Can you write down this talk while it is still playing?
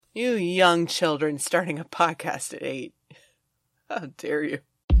You young children starting a podcast at 8. How dare you?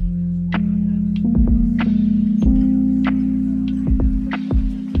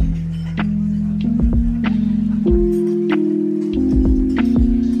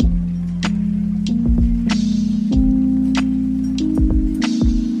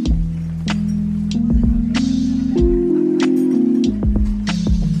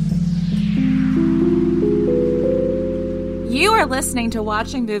 Listening to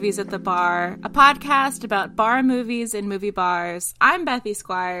Watching Movies at the Bar, a podcast about bar movies and movie bars. I'm Bethy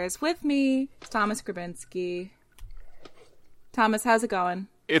Squires. With me, Thomas Grabinski. Thomas, how's it going?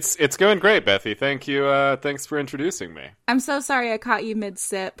 It's going great, Bethy. Thank you. Thanks for introducing me. I'm so sorry I caught you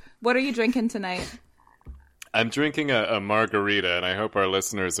mid-sip. What are you drinking tonight? I'm drinking a margarita, and I hope our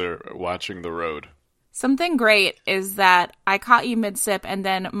listeners are watching the road. Something great is that I caught you mid-sip, and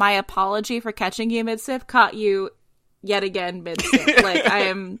then my apology for catching you mid-sip caught you yet again mid-sip. Like, I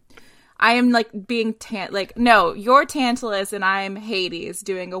am like being no, you're Tantalus and I'm Hades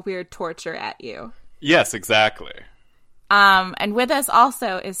doing a weird torture at you. Yes, exactly. And with us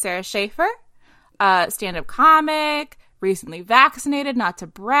also is Sarah Schaefer, stand-up comic, recently vaccinated, not to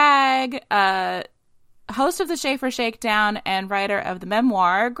brag, host of the Schaefer Shakedown and writer of the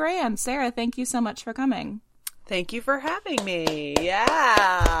memoir Grand. Sarah, thank you so much for coming. Thank you for having me.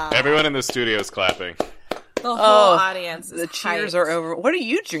 Yeah. Everyone in the studio is clapping. The whole audience is The cheers hyped. are over. What are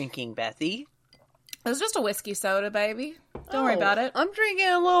you drinking, Bethy? It was just a whiskey soda, baby. Don't worry about it. I'm drinking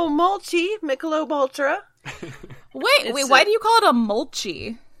a little Mulchi, Michelob Ultra. Wait, why do you call it a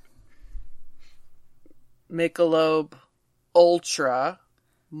Mulchi? Michelob Ultra,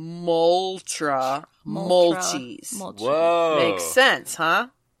 Mulchis. Whoa. Makes sense, huh?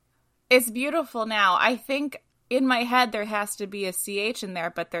 It's beautiful now. I think in my head there has to be a CH in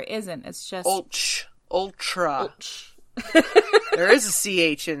there, but there isn't. It's just... Ultra. There is a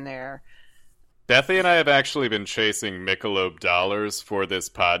CH in there. Bethy and I have actually been chasing Michelob dollars for this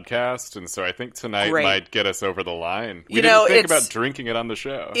podcast, and so I think tonight might get us over the line. We didn't think about drinking it on the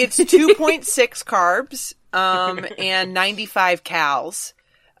show. It's 2.6 carbs and 95 cals,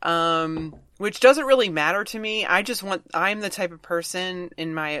 which doesn't really matter to me. I'm the type of person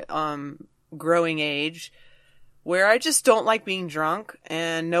in my growing age where I just don't like being drunk,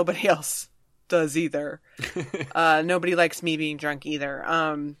 and nobody else does either. Nobody likes me being drunk either.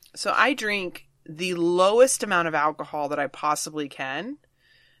 So I drink the lowest amount of alcohol that I possibly can.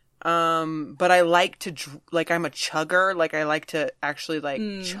 But I like to, I'm a chugger. Like, I like to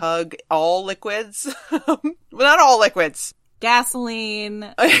actually, chug all liquids. Well, not all liquids.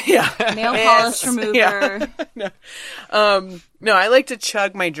 Gasoline. Yeah. Nail polish remover. Yeah. No, I like to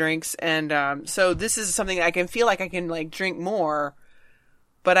chug my drinks. And so this is something I can feel like I can, drink more,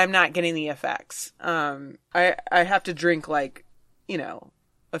 but I'm not getting the effects. I have to drink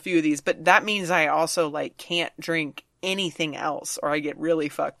a few of these, but that means I also can't drink anything else or I get really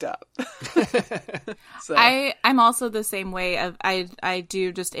fucked up. So. I'm also the same way. I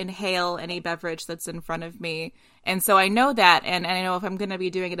do just inhale any beverage that's in front of me. And so I know that, and I know if I'm going to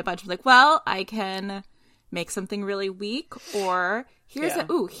be doing it a bunch of I can make something really weak, or here's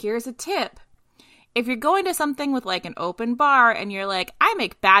a tip. If you're going to something with an open bar and you're I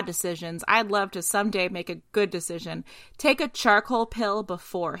make bad decisions, I'd love to someday make a good decision. Take a charcoal pill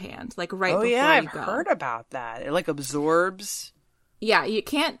beforehand, before you go. Oh yeah, I've heard about that. It absorbs. Yeah, you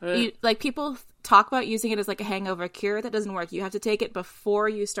can't. People talk about using it as a hangover cure. That doesn't work. You have to take it before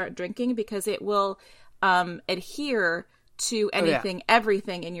you start drinking because it will adhere to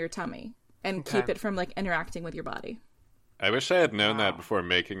everything in your tummy and keep it from interacting with your body. I wish I had known that before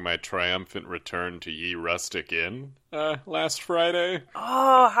making my triumphant return to Ye Rustic Inn last Friday.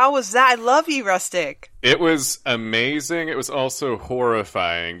 Oh, how was that? I love Ye Rustic. It was amazing. It was also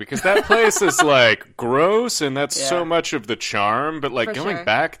horrifying because that place is gross and that's so much of the charm. But going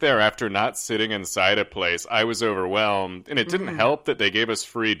back there after not sitting inside a place, I was overwhelmed. And it didn't help that they gave us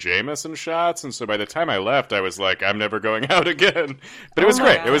free Jameson shots. And so by the time I left, I was I'm never going out again. But it was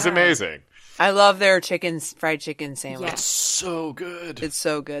great. God. It was amazing. I love their fried chicken sandwich. Yes. It's so good. It's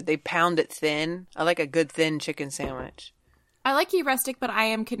so good. They pound it thin. I like a good thin chicken sandwich. I like Ye Rustic, but I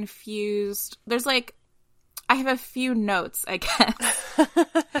am confused. There's I have a few notes, I guess.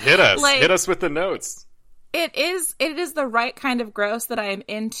 Hit us. Hit us with the notes. It is the right kind of gross that I am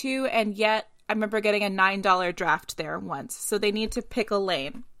into, and yet I remember getting a $9 draft there once. So they need to pick a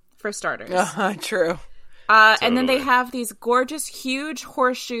lane, for starters. True. Totally. And then they have these gorgeous, huge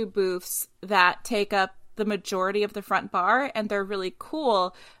horseshoe booths that take up the majority of the front bar, and they're really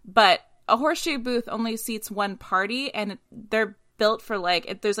cool. But a horseshoe booth only seats one party, and they're built for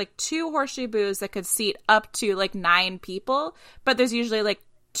there's 2 horseshoe booths that could seat up to 9 people, but there's usually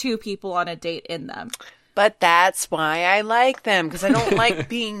two people on a date in them. But that's why I like them, because I don't like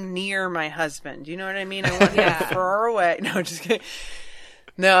being near my husband. You know what I mean? I want him far away. No, just kidding.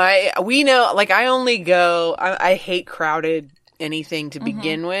 No, we know, like, I only go, I hate crowded anything to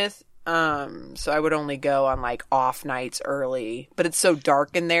begin with. So I would only go on like off nights early, but it's so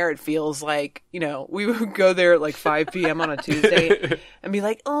dark in there. It feels like, you know, we would go there at like 5 p.m. on a Tuesday and be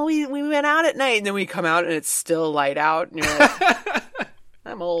like, oh, we went out at night. And then we come out and it's still light out. And you're like,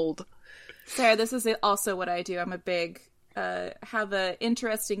 I'm old. Sarah, this is also what I do. I'm a big, have a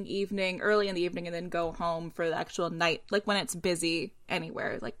interesting evening early in the evening and then go home for the actual night. Like when it's busy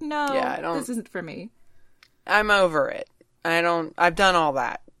anywhere. Like, no, this isn't for me. I'm over it. I've done all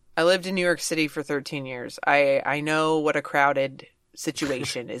that. I lived in New York City for 13 years. I know what a crowded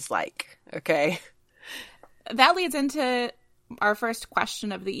situation is like, okay? That leads into our first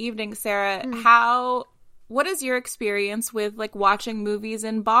question of the evening, Sarah. What is your experience with, like, watching movies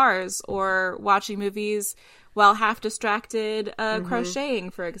in bars or watching movies while half distracted crocheting,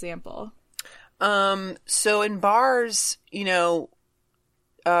 for example? So in bars, you know,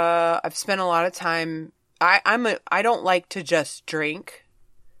 I've spent a lot of time... I don't like to just drink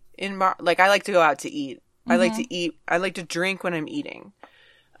in bar. Like, I like to go out to eat. I like to eat. I like to drink when I'm eating.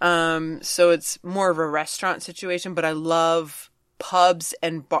 So it's more of a restaurant situation, but I love pubs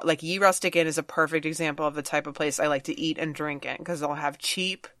and like Ye Rustic Inn is a perfect example of the type of place I like to eat and drink in, because they'll have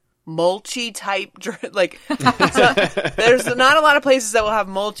cheap mulchi type like so there's not a lot of places that will have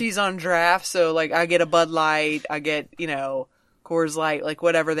mulchis on draft. So like I get a Bud Light, I get, you know, Coors Light, like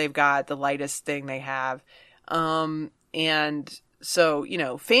whatever they've got, the lightest thing they have. And so, you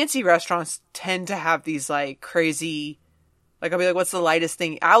know, fancy restaurants tend to have these like crazy, like I'll be like, what's the lightest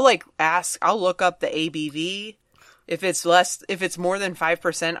thing? I'll look up the ABV. If it's more than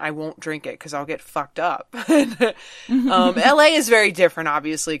 5%, I won't drink it because I'll get fucked up. LA is very different,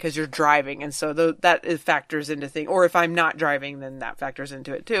 obviously, because you're driving. And so that factors into things. Or if I'm not driving, then that factors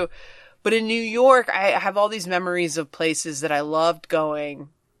into it too. But in New York, I have all these memories of places that I loved going,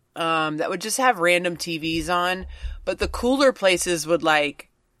 that would just have random TVs on. But the cooler places would like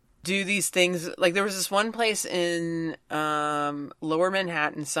do these things. Like there was this one place in Lower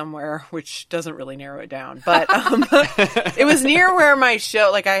Manhattan somewhere, which doesn't really narrow it down, but it was near where my show,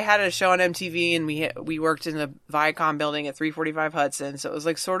 like I had a show on MTV and we worked in the Viacom building at 345 Hudson. So it was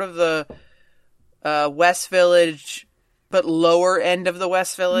like sort of the West Village, but lower end of the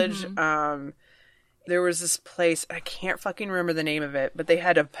West Village. There was this place, I can't fucking remember the name of it, but they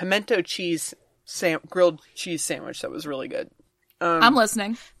had a pimento cheese grilled cheese sandwich that was really good. I'm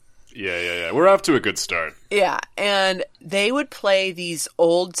listening. Yeah. We're off to a good start. Yeah, and they would play these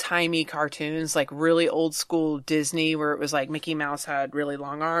old-timey cartoons, like really old-school Disney, where it was like Mickey Mouse had really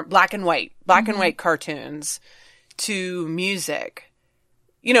long arms, black and white cartoons, to music.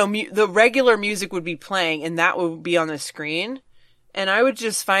 You know, the regular music would be playing, and that would be on the screen, and I would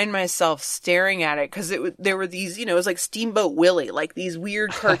just find myself staring at it, because there were these, you know, it was like Steamboat Willie, like these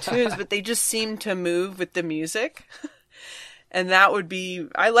weird cartoons, but they just seemed to move with the music. And that would be,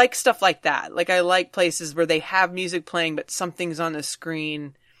 I like stuff like that. Like I like places where they have music playing, but something's on the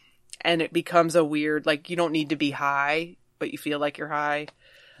screen and it becomes a weird, like you don't need to be high, but you feel like you're high.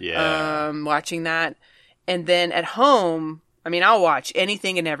 Yeah. Watching that. And then at home, I mean, I'll watch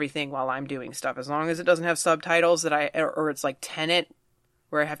anything and everything while I'm doing stuff, as long as it doesn't have subtitles or it's like Tenet,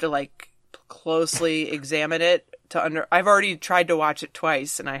 where I have to like closely examine it I've already tried to watch it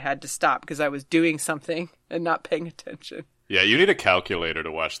twice and I had to stop because I was doing something and not paying attention. Yeah, you need a calculator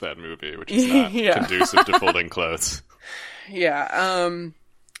to watch that movie, which is not conducive to folding clothes. Yeah.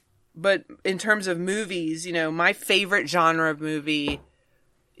 But in terms of movies, you know, my favorite genre of movie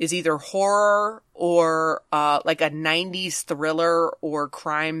is either horror or like a 90s thriller or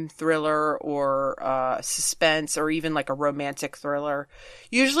crime thriller or suspense or even like a romantic thriller.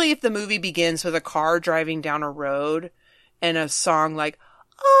 Usually if the movie begins with a car driving down a road and a song like,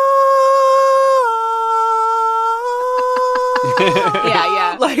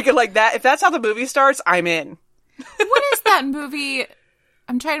 yeah. Like that. If that's how the movie starts, I'm in. What is that movie?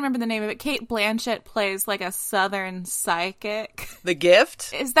 I'm trying to remember the name of it. Kate Blanchett plays like a Southern psychic. The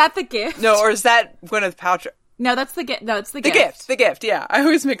Gift? Is that The Gift? No, or is that Gwyneth Paltrow? No, that's The Gift. No, it's The Gift. Gift. The Gift, yeah. I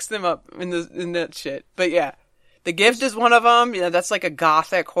always mix them up in that shit. But yeah. The Gift is one of them. You know, that's like a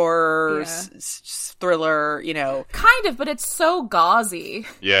gothic horror thriller, you know. Kind of, but it's so gauzy.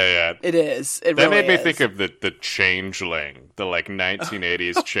 Yeah. It is. That really made me think of the Changeling, the like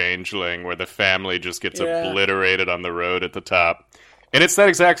 1980s Changeling, where the family just gets obliterated on the road at the top. And it's that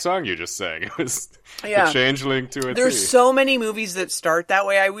exact song you just sang. It was the Changeling to a There's T. so many movies that start that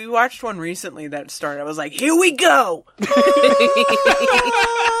way. We watched one recently that started. I was like, here we go.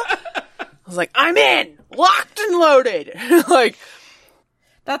 I was like, I'm in, locked and loaded. Like,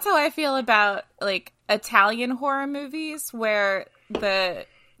 that's how I feel about like Italian horror movies, where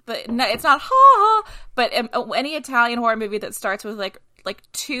it's not ha ha, but any Italian horror movie that starts with like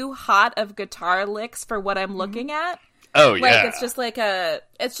too hot of guitar licks for what I'm looking at. Oh yeah, like it's just like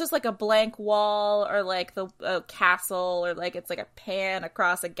a blank wall, or like a castle, or like it's like a pan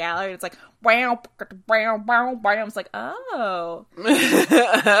across a gallery. It's like wow, wow, wow, wow. It's like, oh,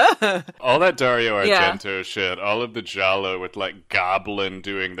 all that Dario Argento shit, all of the giallo with like Goblin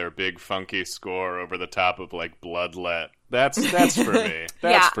doing their big funky score over the top of like Bloodlet. That's for me.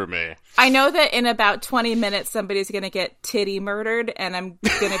 That's for me. I know that in about 20 minutes somebody's gonna get titty murdered, and I'm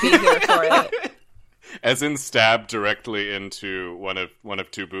gonna be here for it. As in stabbed directly into one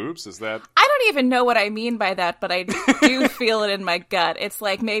of two boobs? Is that? I don't even know what I mean by that, but I do feel it in my gut. It's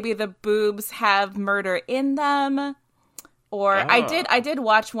like maybe the boobs have murder in them. Or I did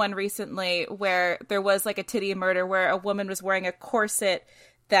watch one recently where there was like a titty murder where a woman was wearing a corset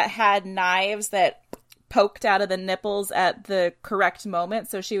that had knives that poked out of the nipples at the correct moment.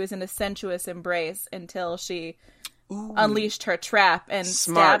 So she was in a sensuous embrace until she unleashed her trap and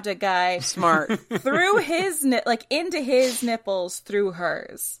stabbed a guy through his into his nipples through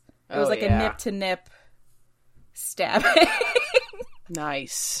hers. It was like a nip to nip stabbing.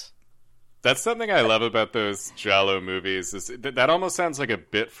 Nice. That's something I love about those giallo movies. Is that almost sounds like a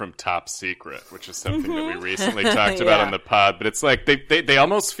bit from Top Secret, which is something that we recently talked about on the pod. But it's like they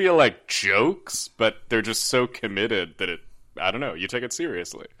almost feel like jokes, but they're just so committed that I don't know, you take it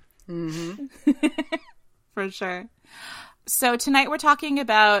seriously. Mm-hmm. For sure. So tonight we're talking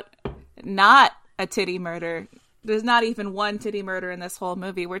about not a titty murder. There's not even one titty murder in this whole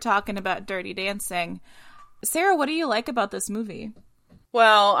movie. We're talking about Dirty Dancing. Sarah, what do you like about this movie?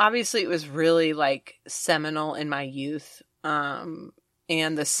 Well, obviously it was really like seminal in my youth. And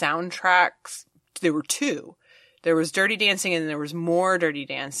the soundtracks, there were two. There was Dirty Dancing and there was More Dirty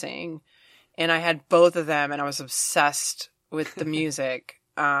Dancing. And I had both of them and I was obsessed with the music.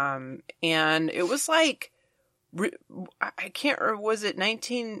 And it was like, I can't remember, was it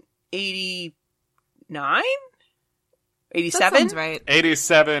 1989? 87? That sounds right.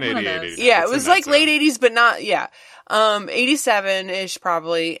 87, 88. Yeah, it was like late 80s, but not, 87-ish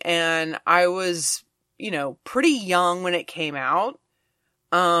probably. And I was, pretty young when it came out.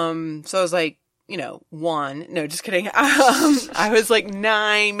 So I was like, one. No, just kidding. I was like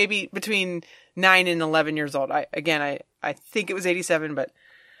 9, maybe between 9 and 11 years old. I think it was 87, but,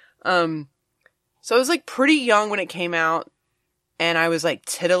 so I was like pretty young when it came out, and I was like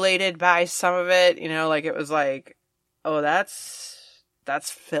titillated by some of it, like it was like, oh, that's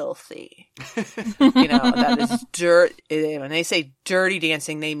filthy. That is dirt. When they say Dirty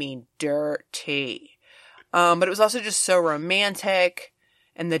Dancing, they mean dirty. But it was also just so romantic,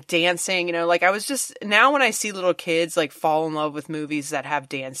 and the dancing, like I was just, now when I see little kids like fall in love with movies that have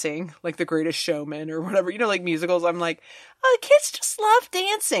dancing, like The Greatest Showman or whatever, like musicals, I'm like, oh, the kids just love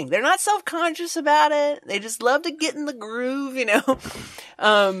dancing. They're not self-conscious about it. They just love to get in the groove,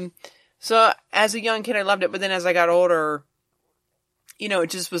 So as a young kid, I loved it. But then as I got older, it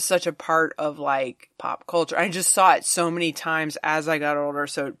just was such a part of like pop culture. I just saw it so many times as I got older.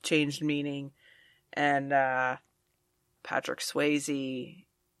 So it changed meaning. And, Patrick Swayze,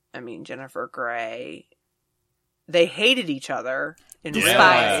 Jennifer Grey, they hated each other.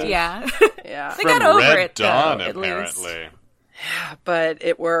 Despised, yeah. Yeah. They got over Red it, Dawn, though, apparently. Yeah, but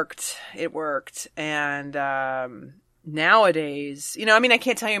it worked. And, nowadays, I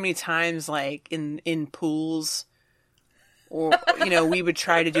can't tell you how many times, like, in pools, or, we would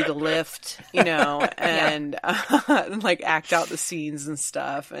try to do the lift, and, like, act out the scenes and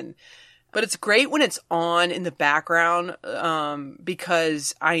stuff, but it's great when it's on in the background,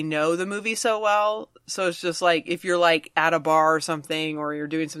 because I know the movie so well, so it's just like, if you're, like, at a bar or something, or you're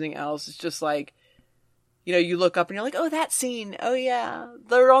doing something else, it's just like, you look up and you're like, oh, that scene, oh yeah,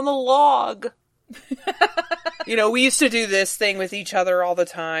 they're on the log. We used to do this thing with each other all the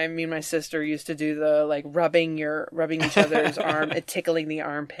time. Me and my sister used to do the, like, rubbing each other's arm, tickling the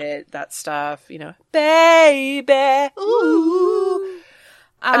armpit, that stuff, baby, ooh.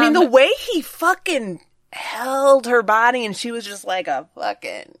 The way he fucking held her body and she was just like a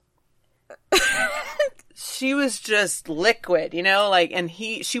fucking, she was just liquid, and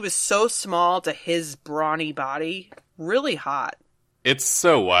she was so small to his brawny body, really hot. It's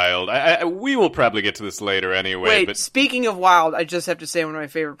so wild. We will probably get to this later anyway. Wait, but speaking of wild, I just have to say one of my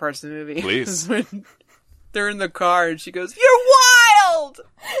favorite parts of the movie. Please. Is when they're in the car and she goes, "You're wild!" wild.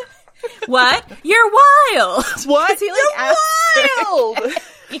 What? You're wild. What? He, You're wild.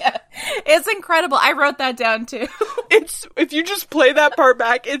 Yeah, it's incredible. I wrote that down too. It's if you just play that part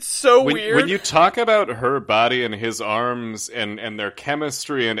back, it's so weird. When you talk about her body and his arms and their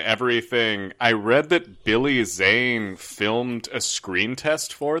chemistry and everything, I read that Billy Zane filmed a screen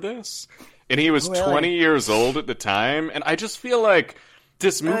test for this, and he was 20 years old at the time, and I just feel like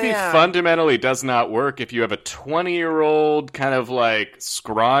this movie fundamentally does not work if you have a 20-year-old kind of like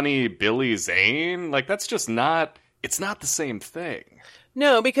scrawny Billy Zane. Like, that's just not, it's not the same thing.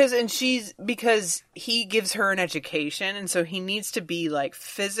 No, because he gives her an education, and so he needs to be like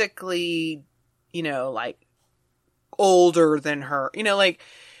physically, like older than her. Like,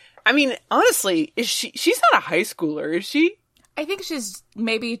 I mean, honestly, she's not a high schooler, is she? I think she's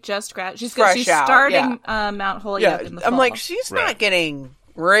maybe just she's fresh out, starting Mount Holyoke in the fall. I'm like, she's not getting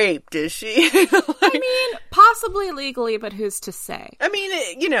raped, is she? I mean, possibly legally, but who's to say? I mean,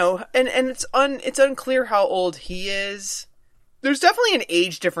 and it's unclear how old he is. There's definitely an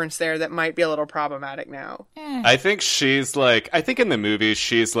age difference there that might be a little problematic now. I think I think in the movie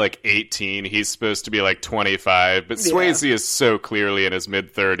she's like 18. He's supposed to be like 25, but Swayze is so clearly in his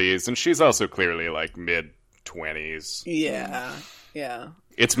mid-30s, and she's also clearly like mid-20s. Yeah.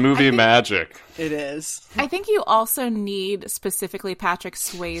 It's movie magic. It is. I think you also need specifically Patrick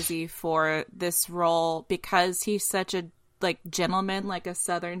Swayze for this role because he's such a gentleman, like a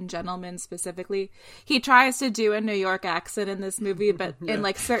Southern gentleman specifically. He tries to do a New York accent in this movie, but in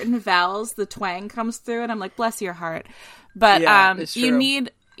like certain vowels, the twang comes through, and I'm like, bless your heart. But you need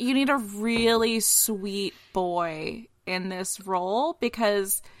a really sweet boy in this role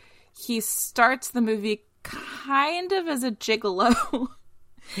because he starts the movie kind of as a gigolo.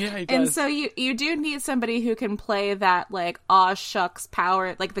 Yeah, he does. And so you do need somebody who can play that like aw shucks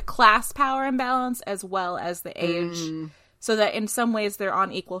power, like the class power imbalance as well as the age. So that in some ways they're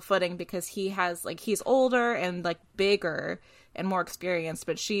on equal footing because he's older and like bigger and more experienced,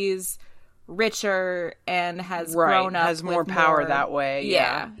 but she's richer and has grown up, has more power that way.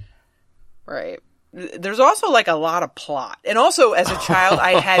 Yeah. Right. There's also like a lot of plot. And also as a child,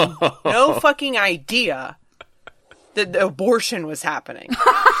 I had no fucking idea that the abortion was happening.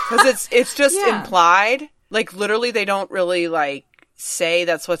 Because it's just implied. Like literally they don't really like say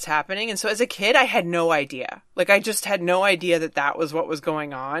that's what's happening. And so as a kid, I had no idea. Like, I just had no idea that was what was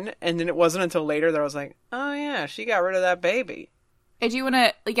going on. And then it wasn't until later that I was like, oh yeah, she got rid of that baby. I do want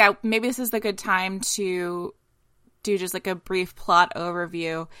to, maybe this is the good time to do just like a brief plot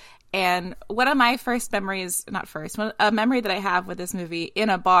overview. And one of my first memories, a memory that I have with this movie in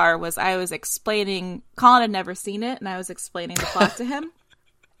a bar was I was explaining, Colin had never seen it, and I was explaining the plot to him.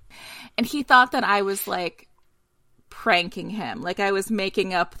 And he thought that I was like, pranking him, like I was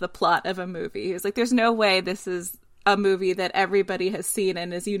making up the plot of a movie. He was like, there's no way this is a movie that everybody has seen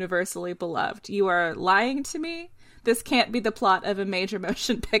and is universally beloved. You are lying to me. This can't be the plot of a major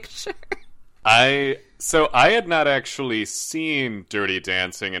motion picture. So I had not actually seen Dirty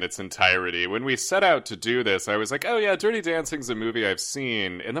Dancing in its entirety. When we set out to do this, I was like, oh yeah, Dirty Dancing's a movie I've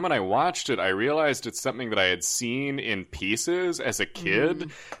seen. And then when I watched it, I realized it's something that I had seen in pieces as a kid,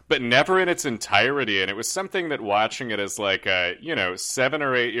 but never in its entirety. And it was something that watching it as like a, 7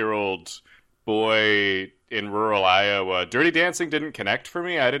 or 8 year old boy in rural Iowa, Dirty Dancing didn't connect for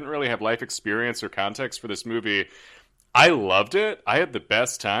me. I didn't really have life experience or context for this movie. I loved it. I had the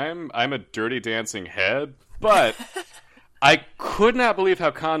best time. I'm a Dirty Dancing head, but I could not believe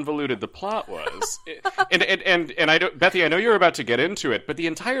how convoluted the plot was. And I don't, Bethy, I know you're about to get into it, but the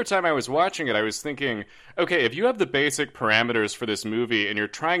entire time I was watching it, I was thinking, okay, if you have the basic parameters for this movie and you're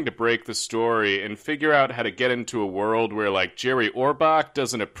trying to break the story and figure out how to get into a world where like Jerry Orbach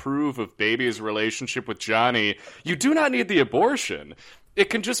doesn't approve of Baby's relationship with Johnny, you do not need the abortion. It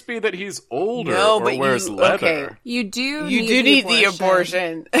can just be that he's older or wears leather. Okay. You do need the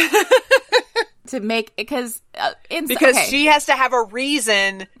abortion. To make, because she has to have a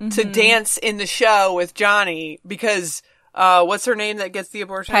reason to dance in the show with Johnny because what's her name that gets the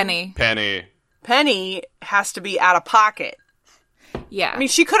abortion? Penny has to be out of pocket. Yeah. I mean,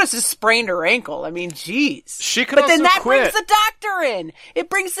 she could have just sprained her ankle. I mean, jeez. She could But also then that quit. brings the doctor in. It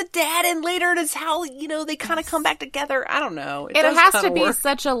brings the dad in later, and it's how, they kind of come back together. I don't know. It has to be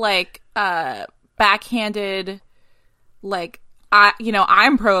such a, backhanded,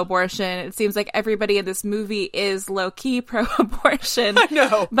 I'm pro-abortion. It seems like everybody in this movie is low-key pro-abortion. I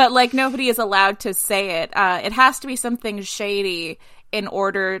know. But, nobody is allowed to say it. It has to be something shady in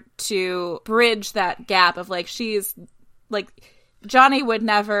order to bridge that gap of, she's, Johnny would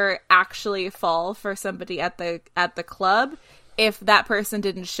never actually fall for somebody at the club. if that person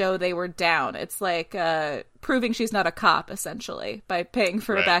didn't show they were down. It's like proving she's not a cop, essentially, by paying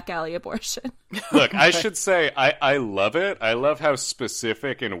for a back alley abortion. Look, I should say, I love it. I love how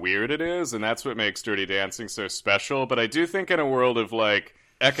specific and weird it is, and that's what makes Dirty Dancing so special. But I do think in a world of, like,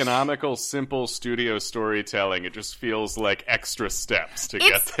 economical, simple studio storytelling, it just feels like extra steps to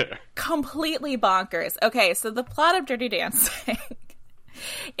get there. Completely bonkers. Okay, so the plot of Dirty Dancing...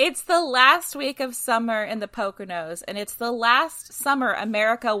 It's the last week of summer in the Poconos, and it's the last summer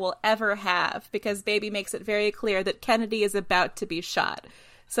America will ever have, because Baby makes it very clear that Kennedy is about to be shot.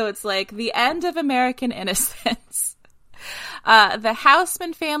 So it's like the end of American innocence. The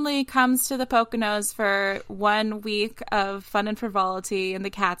Houseman family comes to the Poconos for 1 week of fun and frivolity in the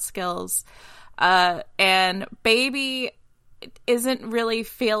Catskills, and Baby isn't really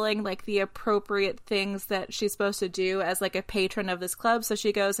feeling like the appropriate things that she's supposed to do as like a patron of this club, so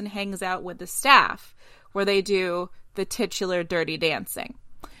she goes and hangs out with the staff where they do the titular Dirty Dancing.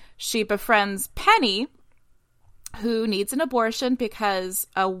 She befriends Penny, who needs an abortion because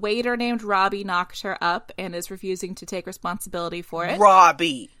a waiter named Robbie knocked her up and is refusing to take responsibility for it.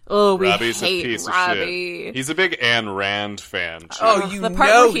 Robbie. Oh, we Robbie's hate a piece Robbie. of shit. He's a big Ayn Rand fan, too. Oh, you the part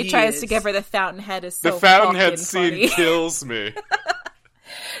know where he tries to give her the fountainhead is so the fountainhead scene scene kills me.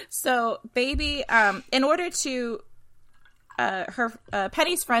 So, Baby, in order to,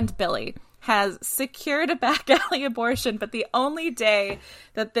 Penny's friend Billy has secured a back alley abortion, but the only day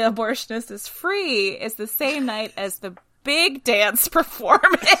that the abortionist is free is the same night as the big dance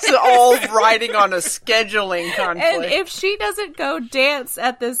performance. It's all riding on a scheduling conflict. And if she doesn't go dance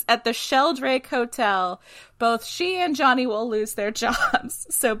at the Sheldrake Hotel, both she and Johnny will lose their jobs.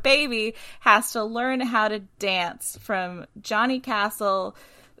 So Baby has to learn how to dance from Johnny Castle,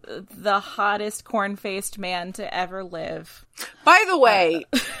 the hottest corn-faced man to ever live. By the way,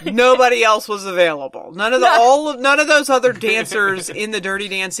 nobody else was available. None of those other dancers in the Dirty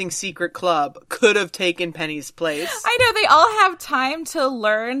Dancing secret club could have taken Penny's place. I know, they all have time to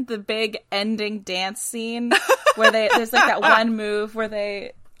learn the big ending dance scene where there's like that one move where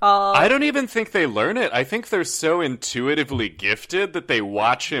they all... I don't even think they learn it. I think they're so intuitively gifted that they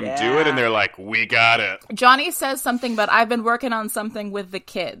watch him do it and they're like, we got it. Johnny says something, but I've been working on something with the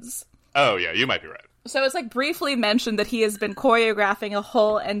kids. Oh, yeah, you might be right. So it's like briefly mentioned that he has been choreographing a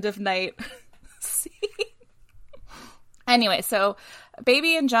whole end of night scene. Anyway, so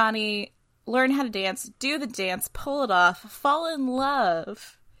Baby and Johnny learn how to dance, do the dance, pull it off, fall in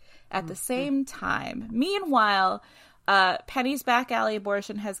love at the same time. Meanwhile, Penny's back alley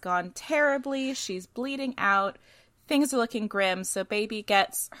abortion has gone terribly. She's bleeding out. Things are looking grim. So Baby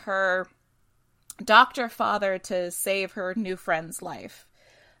gets her doctor father to save her new friend's life.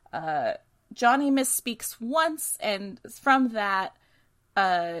 Johnny misspeaks once, and from that,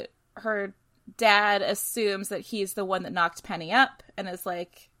 her dad assumes that he's the one that knocked Penny up, and is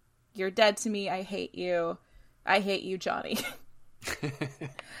like, "You're dead to me. I hate you. I hate you, Johnny."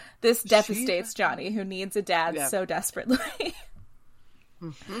 This devastates Johnny, who needs a dad so desperately.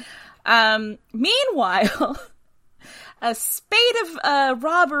 Meanwhile, a spate of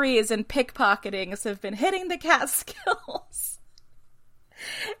robberies and pickpocketings have been hitting the Catskills.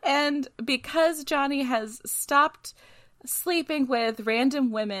 And because Johnny has stopped sleeping with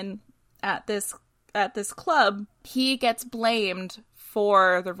random women at this club, he gets blamed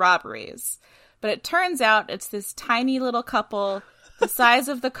for the robberies. But it turns out it's this tiny little couple the size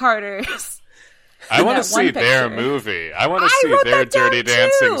of the Carters. I want to see their movie. I want to see their Dirty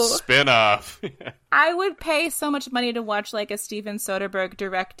Dancing spin-off. I would pay so much money to watch like a Steven Soderbergh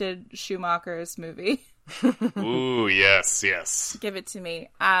directed Schumacher's movie. Ooh, yes. Give it to me.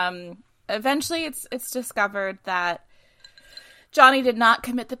 Eventually it's discovered that Johnny did not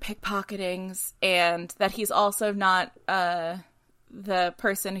commit the pickpocketings, and that he's also not the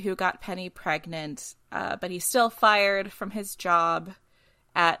person who got Penny pregnant, but he's still fired from his job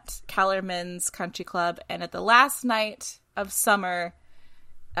at Kellerman's Country Club. And at the last night of summer,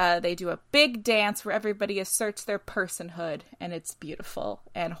 they do a big dance where everybody asserts their personhood, and it's beautiful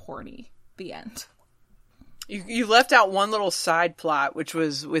and horny. The end. You left out one little side plot, which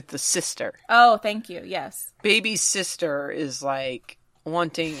was with the sister. Oh, thank you. Yes. Baby's sister is like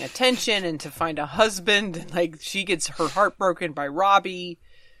wanting attention and to find a husband. And, like, she gets her heart broken by Robbie,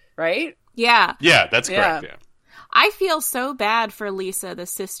 right? Yeah. Yeah, that's correct. Yeah. I feel so bad for Lisa, the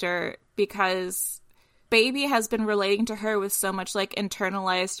sister, because Baby has been relating to her with so much like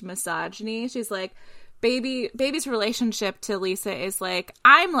internalized misogyny. She's like, Baby's relationship to Lisa is like,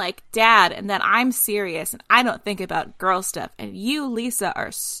 I'm like dad, and then I'm serious, and I don't think about girl stuff, and you, Lisa,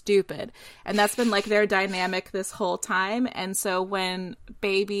 are stupid. And that's been like their dynamic this whole time. And so when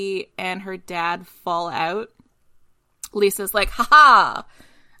Baby and her dad fall out, Lisa's like, haha,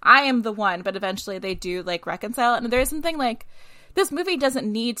 I am the one. But eventually they do, like, reconcile. And there's something, like, this movie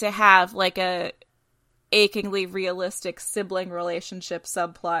doesn't need to have, like, a achingly realistic sibling relationship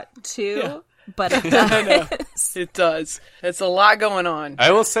subplot, too. Yeah. But it does. It does. It's a lot going on.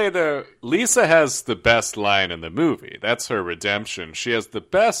 I will say, though, Lisa has the best line in the movie. That's her redemption. She has the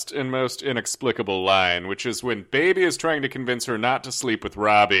best and most inexplicable line, which is when Baby is trying to convince her not to sleep with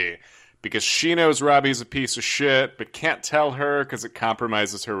Robbie because she knows Robbie's a piece of shit, but can't tell her because it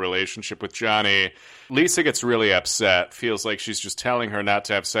compromises her relationship with Johnny. Lisa gets really upset, feels like she's just telling her not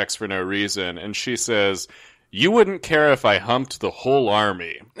to have sex for no reason, and she says, "You wouldn't care if I humped the whole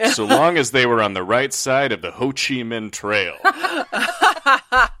army, so long as they were on the right side of the Ho Chi Minh Trail."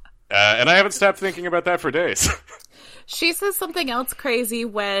 And I haven't stopped thinking about that for days. She says something else crazy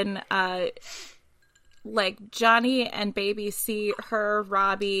when, like, Johnny and Baby see her,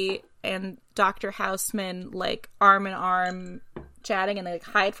 Robbie, and Dr. Houseman, like, arm in arm chatting, and they, like,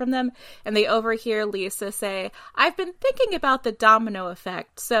 hide from them, and they overhear Lisa say, "I've been thinking about the domino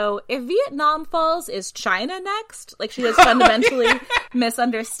effect, so if Vietnam falls, is China next?" Like, she just fundamentally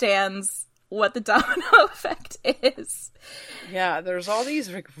misunderstands what the domino effect is. Yeah, there's all these,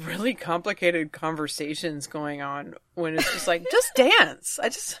 like, really complicated conversations going on when it's just like, just dance. I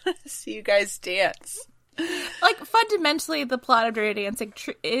just want to see you guys dance. Like, fundamentally, the plot of Dirty Dancing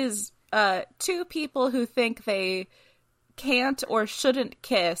is two people who think they can't or shouldn't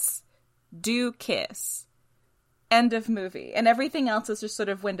kiss do kiss. End of movie. And everything else is just sort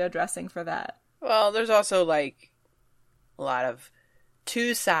of window dressing for that. Well, there's also, like, a lot of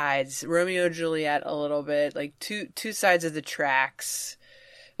two sides. Romeo and Juliet a little bit. Like, two sides of the tracks.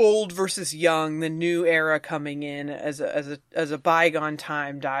 Old versus young. The new era coming in as a bygone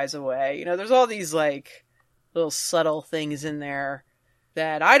time dies away. You know, there's all these, like, little subtle things in there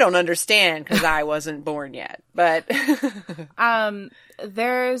that I don't understand because I wasn't born yet. But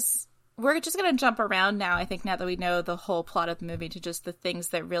we're just going to jump around now, I think, now that we know the whole plot of the movie, to just the things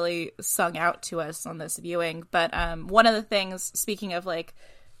that really sung out to us on this viewing. But one of the things, speaking of, like,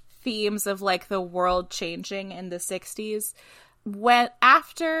 themes of, like, the world changing in the 60s,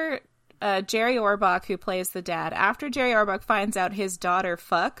 after Jerry Orbach, who plays the dad, after Jerry Orbach finds out his daughter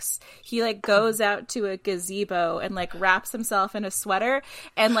fucks, he, like, goes out to a gazebo and, like, wraps himself in a sweater,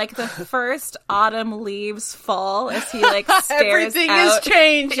 and, like, the first autumn leaves fall as he, like, stares Everything out is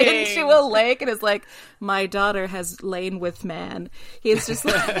changing into a lake and is like, "My daughter has lain with man." He's just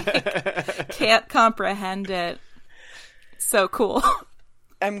like, can't comprehend it. So cool.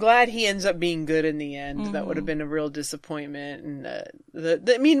 I'm glad he ends up being good in the end. Mm-hmm. That would have been a real disappointment. And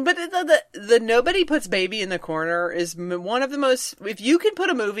the Nobody Puts Baby in the Corner is one of the most. If you can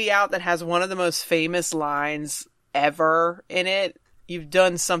put a movie out that has one of the most famous lines ever in it, you've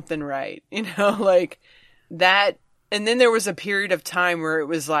done something right. You know, like that. And then there was a period of time where it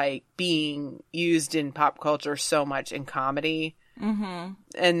was, like, being used in pop culture so much in comedy. Mm-hmm.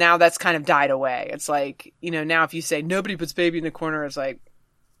 And now that's kind of died away. It's like, you know, now if you say Nobody Puts Baby in the Corner, it's like,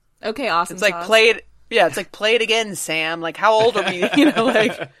 okay, awesome. It's like sauce. Play it. Yeah, it's like play it again, Sam. Like, how old are we? You know,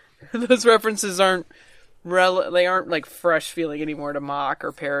 like those references aren't like fresh feeling anymore to mock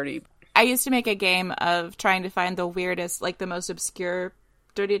or parody. I used to make a game of trying to find the weirdest, like the most obscure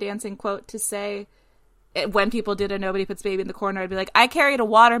Dirty Dancing quote to say. When people did a Nobody Puts Baby in the Corner, I'd be like, "I carried a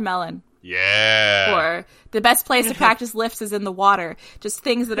watermelon." Yeah. Or the best place to practice lifts is in the water. Just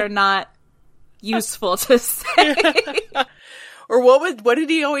things that are not useful to say. Or what did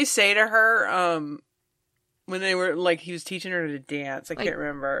he always say to her when they were, like, he was teaching her to dance? I can't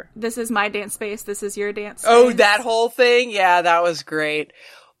remember. "This is my dance space. This is your dance space." Oh, that whole thing? Yeah, that was great.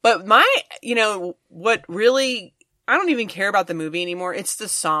 But what really, I don't even care about the movie anymore. It's the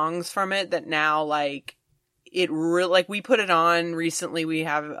songs from it that now, like, it really, like, we put it on recently. We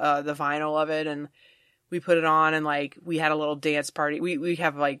have the vinyl of it, and we put it on, and, like, we had a little dance party. We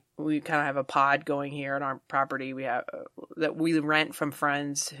have, like, we kind of have a pod going here on our property. We have that we rent from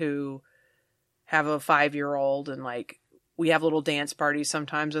friends who have a 5-year-old, and, like, we have little dance parties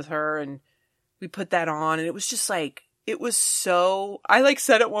sometimes with her, and we put that on, and it was just like, it was so, I, like,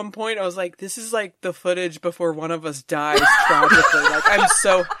 said at one point, I was like, this is like the footage before one of us dies tragically.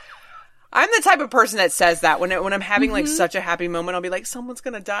 Like, I'm the type of person that says that when I'm having, like, such a happy moment, I'll be like, someone's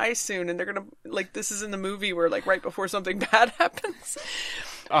gonna die soon, and they're gonna, like, this is in the movie where, like, right before something bad happens.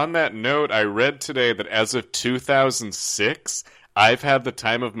 On that note, I read today that as of 2006, "I've Had the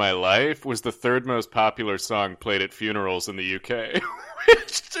Time of My Life" was the third most popular song played at funerals in the UK.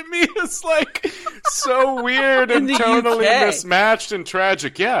 Which to me is, like, so weird and tonally mismatched and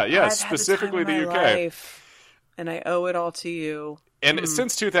tragic. Yeah, specifically the UK. Life, and I owe it all to you. And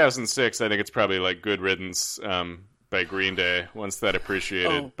since 2006, I think it's probably, like, good riddance by Green Day once that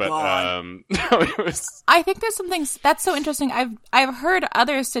appreciated. Oh, but God. no, it was. I think there's something that's so interesting. I've heard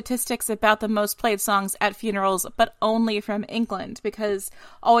other statistics about the most played songs at funerals, but only from England, because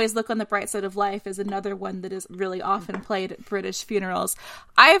Always Look on the Bright Side of Life is another one that is really often played at British funerals.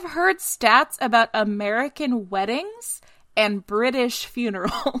 I've heard stats about American weddings and British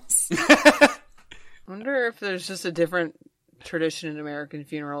funerals. I wonder if there's just a different tradition in American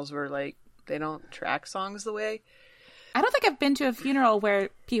funerals where, like, they don't track songs the way. I don't think I've been to a funeral where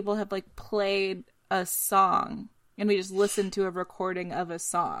people have, like, played a song and we just listened to a recording of a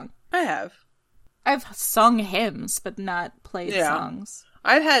song. I have. I've sung hymns, but not played songs.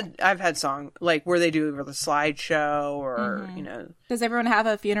 I've had song, like, where they do the slideshow or, you know. Does everyone have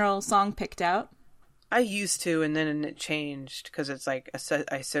a funeral song picked out? I used to, and then it changed because it's, like,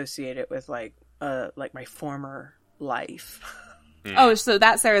 I associate it with, like my former life. Oh, so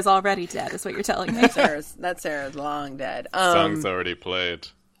that Sarah's already dead is what you're telling me. That Sarah's long dead. Song's already played.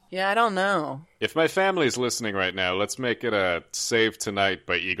 Yeah, I don't know. If my family's listening right now, let's make it a Save Tonight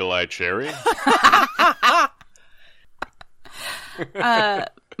by Eagle Eye Cherry.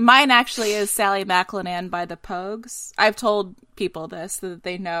 Mine actually is Sally McLennan by the Pogues. I've told people this so that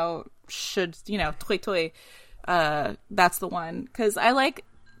they know Toi Toi. That's the one. Because I like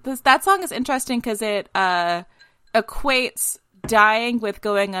this. That song is interesting because it equates dying with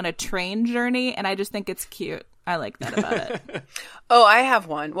going on a train journey, and I just think it's cute. I like that about it. Oh, I have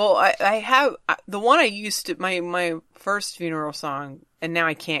one. Well, I have the one I used to, my first funeral song, and now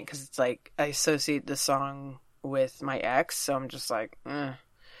I can't because it's like I associate the song with my ex, so I'm just like,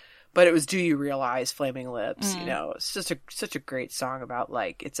 But it was "Do You Realize" Flaming Lips. You know, it's just such a great song about,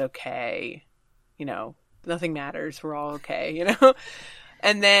 like, it's okay. You know, nothing matters. We're all okay. You know.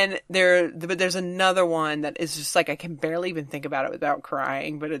 And then there's another one that is just like I can barely even think about it without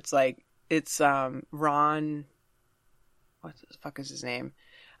crying. But it's like Ron. What the fuck is his name?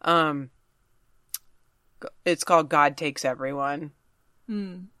 It's called "God Takes Everyone,"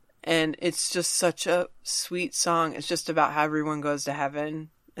 and it's just such a sweet song. It's just about how everyone goes to heaven,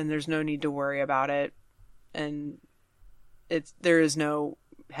 and there's no need to worry about it, and there is no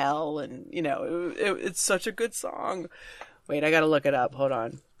hell, and you know it's such a good song. Wait, I gotta look it up. Hold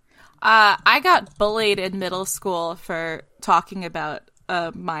on. I got bullied in middle school for talking about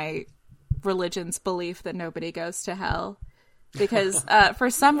my religion's belief that nobody goes to hell. Because for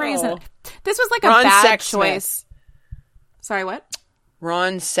some reason, this was like a bad choice. Sorry, what?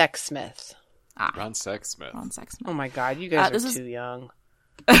 Ron Sexsmith. Ron Sexsmith. Oh my God, you guys are too young.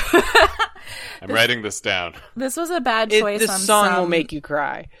 I'm writing this down. This was a bad choice. This song will make you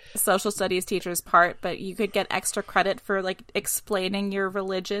cry. Social studies teacher's part, but you could get extra credit for like explaining your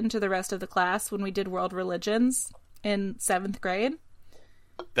religion to the rest of the class when we did world religions in 7th grade.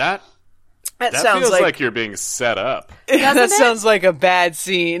 That sounds feels like you're being set up. That sounds like a bad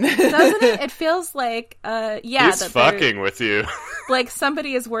scene. Doesn't it? It feels like, he's fucking with you. Like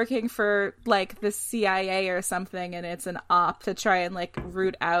somebody is working for like the CIA or something, and it's an op to try and like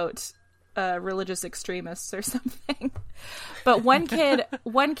root out religious extremists or something. But one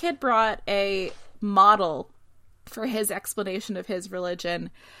kid brought a model for his explanation of his religion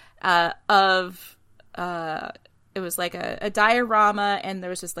it was like a diorama, and there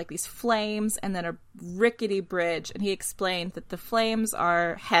was just like these flames and then a rickety bridge, and he explained that the flames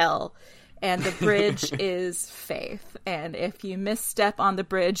are hell and the bridge is faith, and if you misstep on the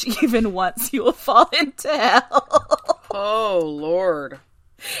bridge even once, you will fall into hell. Oh Lord.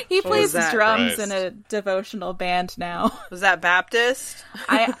 He plays drums Christ. in a devotional band now. Was that Baptist?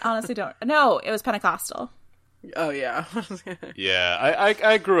 I honestly don't. No, it was Pentecostal. Oh yeah. Yeah,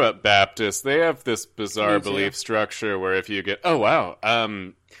 I grew up Baptist. They have this bizarre belief structure where if you get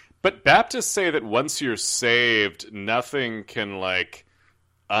but Baptists say that once you're saved, nothing can like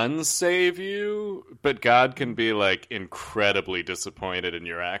unsave you, but God can be like incredibly disappointed in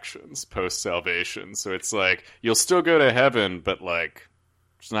your actions post salvation. So it's like you'll still go to heaven, but like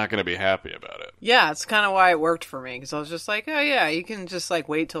just not going to be happy about it. Yeah, it's kind of why it worked for me, because I was just like, oh yeah, you can just like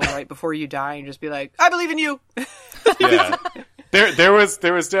wait till right before you die and just be like, I believe in you. Yeah, there was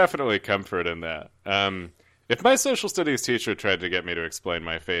definitely comfort in that. If my social studies teacher tried to get me to explain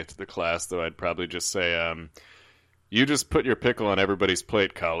my faith to the class, though, I'd probably just say, you just put your pickle on everybody's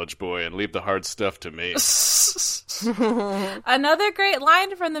plate, college boy, and leave the hard stuff to me. Another great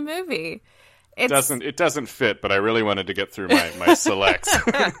line from the movie. It doesn't fit, but I really wanted to get through my selects.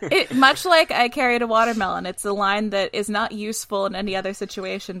 Much like I carried a watermelon, it's a line that is not useful in any other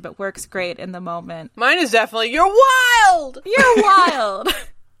situation, but works great in the moment. Mine is definitely, you're wild! You're wild!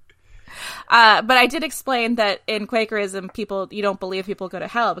 But I did explain that in Quakerism, you don't believe people go to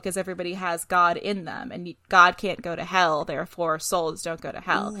hell because everybody has God in them, and God can't go to hell, therefore souls don't go to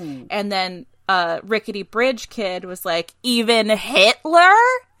hell. Ooh. And then Rickety Bridge Kid was like, even Hitler?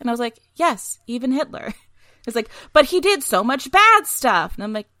 And I was like, yes, even Hitler. It's like, but he did so much bad stuff. And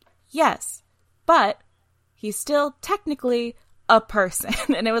I'm like, yes, but he's still technically a person.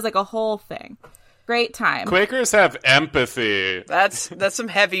 And it was like a whole thing. Great time. Quakers have empathy. That's some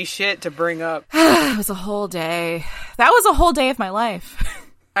heavy shit to bring up. It was a whole day. That was a whole day of my life.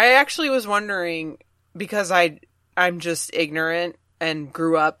 I actually was wondering, because I'm just ignorant and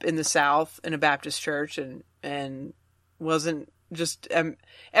grew up in the South in a Baptist church and wasn't just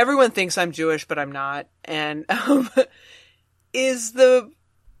everyone thinks I'm Jewish, but I'm not. And is the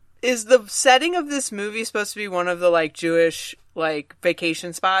setting of this movie supposed to be one of the like Jewish like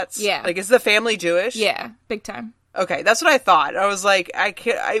vacation spots? Yeah. Like, is the family Jewish? Yeah, big time. Okay, that's what I thought. I was like,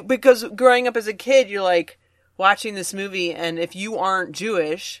 because growing up as a kid, you're like watching this movie, and if you aren't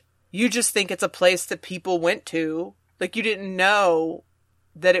Jewish, you just think it's a place that people went to. Like, you didn't know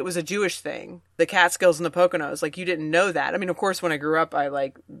that it was a Jewish thing. The Catskills and the Poconos, like, you didn't know that. I mean, of course, when I grew up, I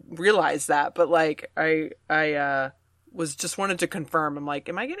like realized that, but like, I was just wanted to confirm. I'm like,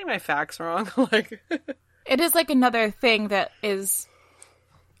 am I getting my facts wrong? Like, it is like another thing that is,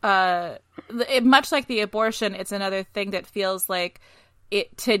 much like the abortion, it's another thing that feels like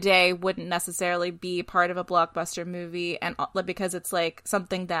it today wouldn't necessarily be part of a blockbuster movie, and because it's like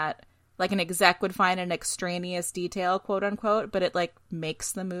something that like an exec would find an extraneous detail, quote unquote, but it like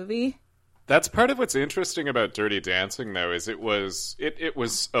makes the movie. That's part of what's interesting about Dirty Dancing, though, is it was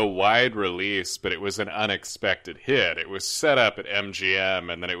a wide release, but it was an unexpected hit. It was set up at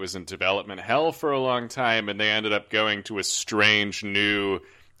MGM, and then it was in development hell for a long time, and they ended up going to a strange new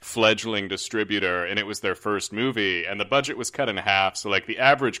fledgling distributor, and it was their first movie, and the budget was cut in half, so like the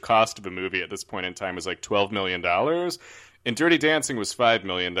average cost of a movie at this point in time was like $12 million. And Dirty Dancing was $5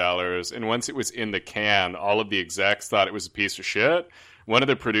 million, and once it was in the can, all of the execs thought it was a piece of shit. One of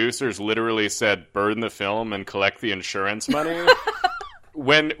the producers literally said, burn the film and collect the insurance money.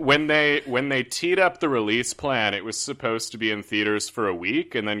 When they teed up the release plan, it was supposed to be in theaters for a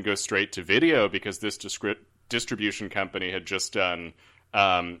week and then go straight to video because this distribution company had just done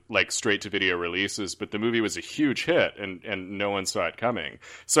like straight to video releases, but the movie was a huge hit and no one saw it coming.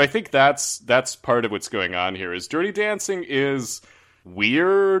 So I think that's part of what's going on here. Is Dirty Dancing is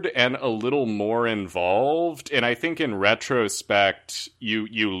weird and a little more involved, and I think in retrospect you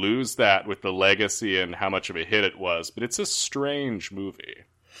lose that with the legacy and how much of a hit it was, but it's a strange movie.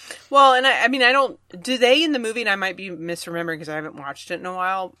 Well, and I mean, do they in the movie, and I might be misremembering because I haven't watched it in a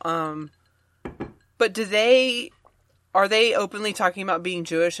while, but are they openly talking about being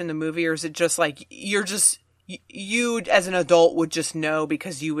Jewish in the movie, or is it just like you as an adult would just know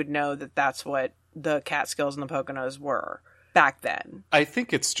because you would know that that's what the Catskills and the Poconos were back then? I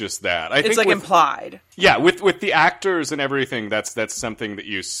think it's just that. It's like implied. Yeah, with the actors and everything, that's something that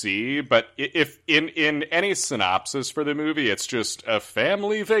you see. But if in any synopsis for the movie, it's just a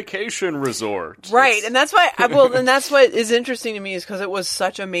family vacation resort, right? And that's why. And that's what is interesting to me is because it was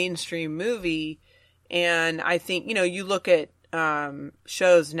such a mainstream movie. And I think, you look at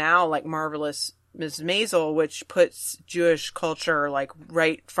shows now like Marvelous Mrs. Maisel, which puts Jewish culture like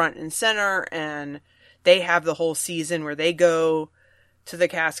right front and center, and they have the whole season where they go to the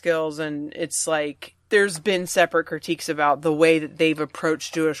Catskills, and it's like there's been separate critiques about the way that they've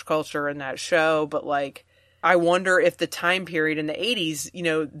approached Jewish culture in that show, but like I wonder if the time period in the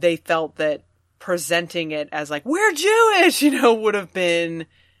 80s, they felt that presenting it as like we're Jewish, would have been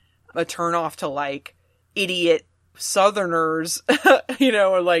a turnoff to like idiot Southerners,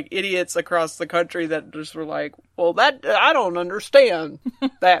 or like idiots across the country that just were like, well, that I don't understand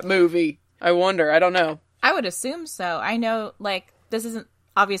that movie. I wonder. I don't know. I would assume so. I know, like, this isn't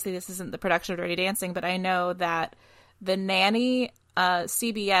the production of Dirty Dancing, but I know that The Nanny,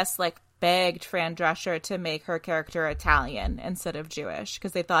 CBS, like, begged Fran Drescher to make her character Italian instead of Jewish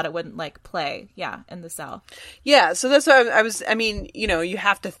because they thought it wouldn't, like, play, in the South. Yeah, so that's why you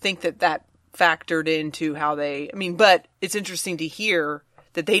have to think that factored into how but it's interesting to hear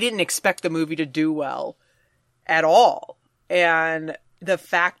that they didn't expect the movie to do well at all. And the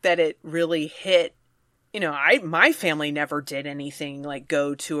fact that it really hit, my family never did anything like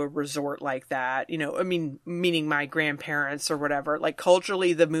go to a resort like that, meaning my grandparents or whatever. Like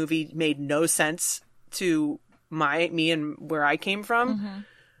culturally, the movie made no sense to me and where I came from. Mm-hmm.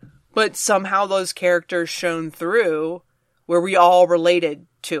 But somehow those characters shone through where we all related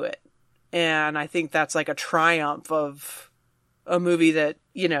to it. And I think that's like a triumph of a movie that,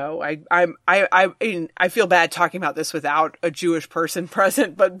 you know, I feel bad talking about this without a Jewish person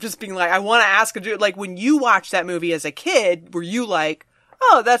present, but just being like, I want to ask a Jew, like, when you watched that movie as a kid, were you like,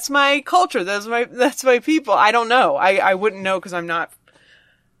 oh, that's my culture, that's my people? I don't know. I wouldn't know because I'm not.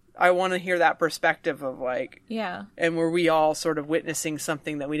 I want to hear that perspective of like, yeah, and were we all sort of witnessing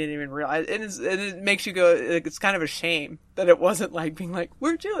something that we didn't even realize? And it makes you go, like, it's kind of a shame that it wasn't like being like,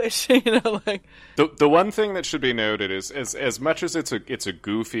 we're Jewish, you know, like. The one thing that should be noted is, as much as it's a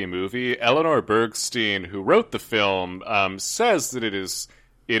goofy movie, Eleanor Bergstein, who wrote the film, says that it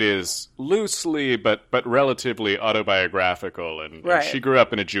is loosely but relatively autobiographical, and she grew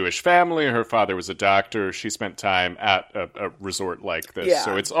up in a Jewish family. Her father was a doctor. She spent time at a resort like this,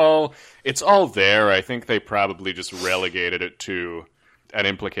 so it's all there. I think they probably just relegated it to an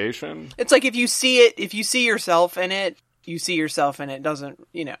implication. It's like if you see yourself in it, you see yourself in it. Doesn't,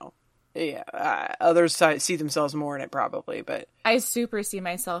 you know? Yeah, others see themselves more in it probably, but I super see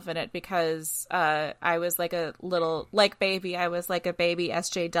myself in it because I was like a little, like baby, I was like a baby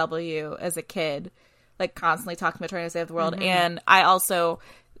SJW as a kid, like constantly talking about trying to save the world. Mm-hmm. And I also,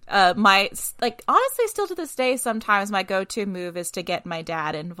 honestly still to this day, sometimes my go-to move is to get my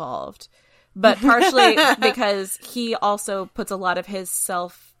dad involved, but partially because he also puts a lot of his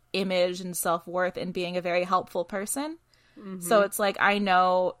self-image and self-worth in being a very helpful person. Mm-hmm. So it's like, I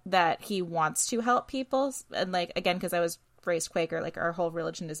know that he wants to help people. And like, again, because I was raised Quaker, like our whole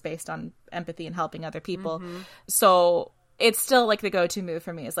religion is based on empathy and helping other people. Mm-hmm. So it's still like the go-to move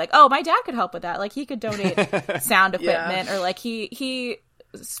for me is like, oh, my dad could help with that. Like he could donate sound equipment or like he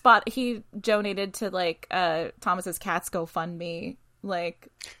donated to like Thomas's Cats GoFundMe. Like,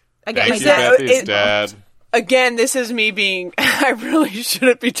 again, my dad. Again, this is me being, I really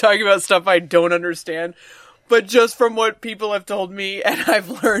shouldn't be talking about stuff I don't understand. But just from what people have told me and I've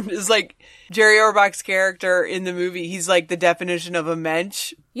learned is like Jerry Orbach's character in the movie, he's like the definition of a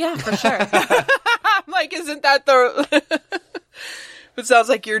mensch. Yeah, for sure. I'm like, isn't that the... It sounds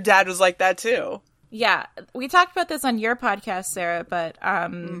like your dad was like that too. Yeah, we talked about this on your podcast, Sarah, but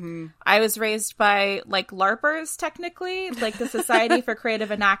I was raised by like LARPers, technically, like the Society for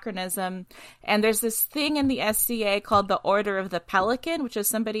Creative Anachronism. And there's this thing in the SCA called the Order of the Pelican, which is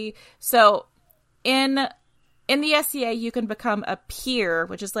somebody... So in the SCA, you can become a peer,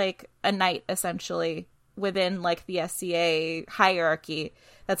 which is like a knight, essentially, within like the SCA hierarchy.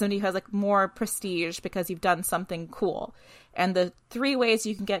 That's somebody who has like more prestige because you've done something cool. And the 3 ways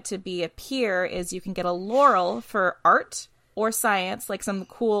you can get to be a peer is you can get a laurel for art or science, like some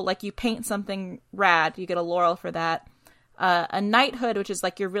cool, like you paint something rad, you get a laurel for that. A knighthood, which is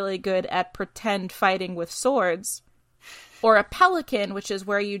like you're really good at pretend fighting with swords. Or a pelican, which is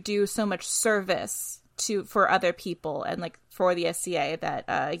where you do so much service for other people and like for the SCA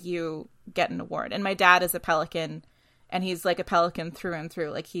that you get an award. And my dad is a pelican, and he's like a pelican through and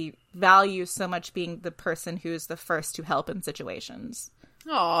through. Like he values so much being the person who's the first to help in situations.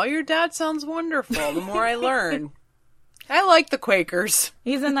 Oh, your dad sounds wonderful. The more I learn. I like the Quakers.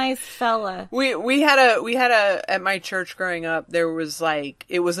 He's a nice fella. We had a at my church growing up, there was like,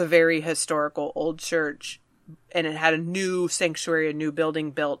 it was a very historical old church. And it had a new sanctuary, a new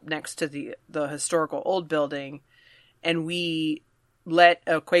building built next to the historical old building. And we let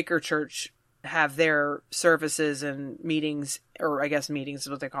a Quaker church have their services and meetings, or I guess meetings is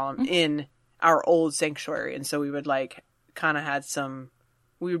what they call them, in our old sanctuary. And so we would like kind of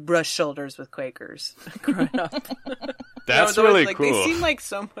we would brush shoulders with Quakers growing up. That's really like, cool. They seem like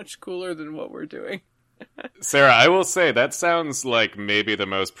so much cooler than what we're doing. Sarah, I will say that sounds like maybe the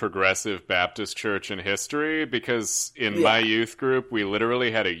most progressive Baptist church in history, because in my youth group, we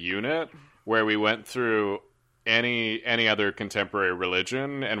literally had a unit where we went through any other contemporary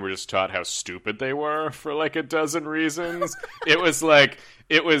religion and were just taught how stupid they were for like a dozen reasons. It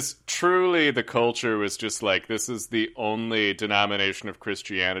was truly, the culture was just like, this is the only denomination of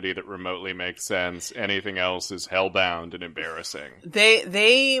Christianity that remotely makes sense. Anything else is hellbound and embarrassing.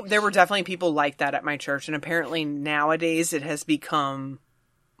 There were definitely people like that at my church, and apparently nowadays it has become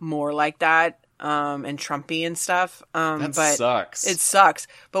more like that. And Trumpy and stuff. But sucks. It sucks.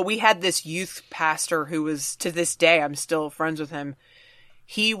 But we had this youth pastor who was, to this day, I'm still friends with him.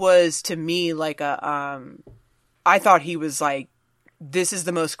 He was, to me, like I thought he was like, this is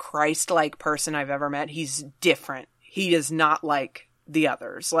the most Christ-like person I've ever met. He's different. He is not like the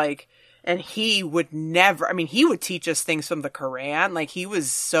others. Like, and he would never, I mean, he would teach us things from the Quran. Like, he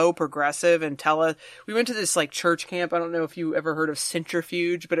was so progressive and tell us, we went to this like church camp. I don't know if you ever heard of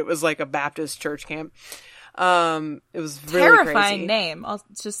Centrifuge, but it was like a Baptist church camp. It was really terrifying crazy. name. I'll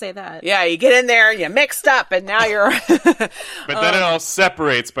just say that. Yeah, you get in there, you mixed up, and now you're. But then it all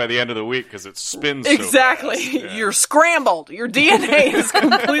separates by the end of the week because it spins. Exactly. So fast. Yeah. You're scrambled. Your DNA is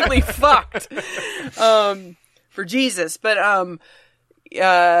completely fucked. For Jesus. But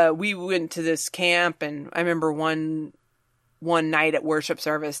we went to this camp, and I remember one night at worship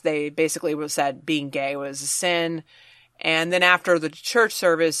service, they basically said being gay was a sin. And then after the church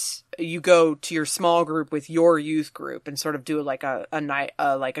service, you go to your small group with your youth group and sort of do like a night,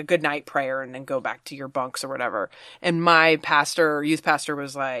 like a good night prayer, and then go back to your bunks or whatever. And my youth pastor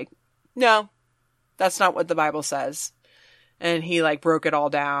was like, no, that's not what the Bible says. And he like broke it all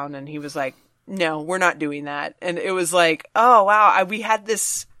down, and he was like, no, we're not doing that. And it was like, oh wow, we had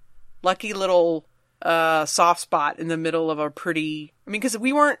this lucky little soft spot in the middle of a pretty, I mean, because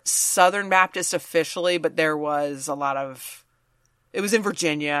we weren't Southern Baptist officially, but there was it was in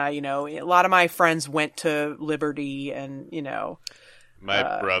Virginia, a lot of my friends went to Liberty, and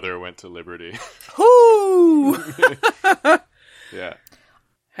my brother went to Liberty. Whoo! Yeah.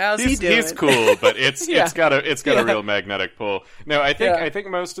 How's he doing? He's cool, but it's got Yeah. a real magnetic pull. No, I think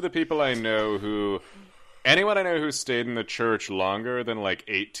most of the people I know anyone I know who stayed in the church longer than like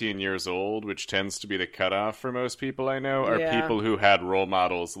 18 years old, which tends to be the cutoff for most people I know, are people who had role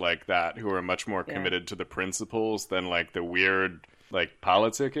models like that, who are much more committed to the principles than like the weird like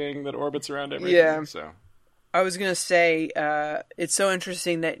politicking that orbits around everything. Yeah. So I was gonna say, it's so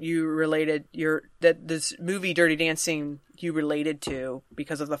interesting that you related that this movie Dirty Dancing you related to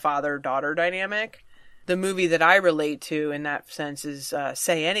because of the father-daughter dynamic. The movie that I relate to in that sense is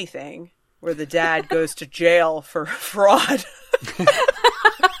Say Anything, where the dad goes to jail for fraud.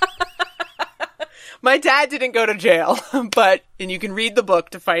 My dad didn't go to jail, and you can read the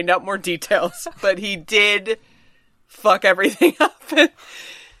book to find out more details, but he did fuck everything up.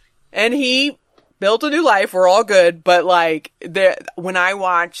 And he built a new life. We're all good. But like, when I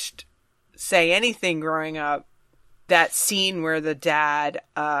watched Say Anything growing up, that scene where the dad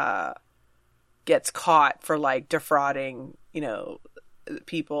gets caught for like defrauding,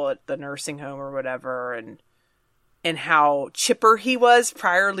 people at the nursing home or whatever, and how chipper he was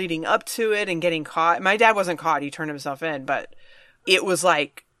prior leading up to it and getting caught. My dad wasn't caught. He turned himself in, but it was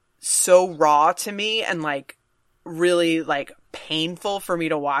like so raw to me and like really like painful for me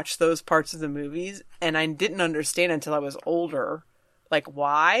to watch those parts of the movies. And I didn't understand until I was older, like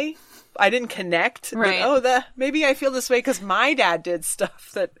why I didn't connect. Right. Maybe I feel this way because my dad did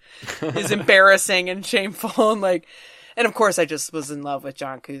stuff that is embarrassing and shameful. And of course I just was in love with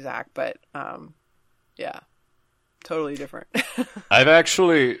John Cusack, but yeah, totally different. I've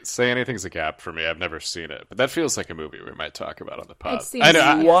actually Say Anything's a gap for me. I've never seen it, but that feels like a movie we might talk about on the pod. It seems- I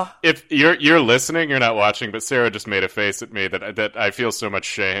know. If you're listening, you're not watching, but Sarah just made a face at me that I feel so much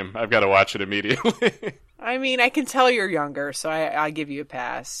shame. I've got to watch it immediately. I mean, I can tell you're younger, so I give you a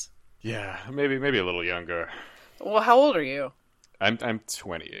pass. Yeah, maybe a little younger. Well, how old are you? I'm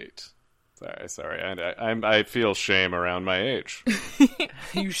 28. Sorry. I feel shame around my age.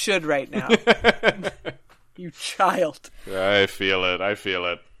 You should right now. You child. I feel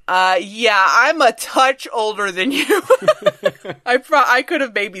it. Yeah, I'm a touch older than you. I could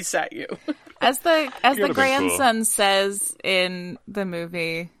have babysat you. As the been grandson says in the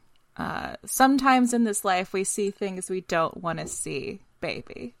movie, sometimes in this life we see things we don't want to see,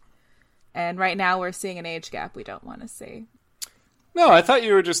 baby. And right now we're seeing an age gap we don't want to see. No, I thought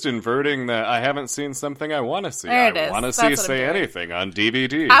you were just inverting the I haven't seen something I want to see. There it I is. want to That's see what I'm Say doing. Anything on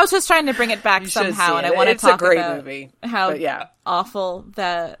DVD. I was just trying to bring it back You should somehow, see and it. I want to It's a talk great about movie. how But yeah. awful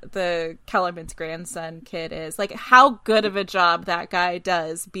the Kellerman's grandson kid is. Like, how good of a job that guy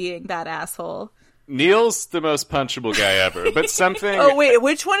does being that asshole. Neil's the most punchable guy ever, but something... Oh, wait,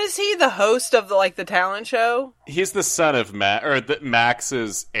 which one is he? The host of the talent show? He's the son of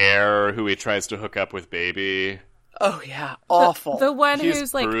Max's heir, who he tries to hook up with Baby. Oh, yeah. Awful. The one He's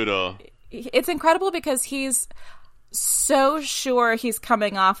who's like... brutal. It's incredible because he's so sure he's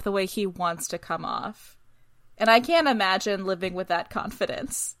coming off the way he wants to come off. And I can't imagine living with that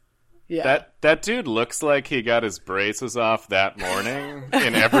confidence. Yeah. That dude looks like he got his braces off that morning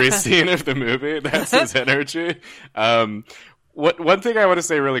in every scene of the movie. That's his energy. One thing I want to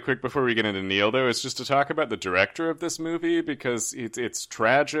say really quick before we get into Neil, though, is just to talk about the director of this movie, because it's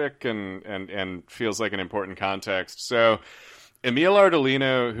tragic and feels like an important context. So Emile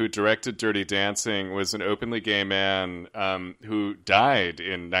Ardolino, who directed Dirty Dancing, was an openly gay man who died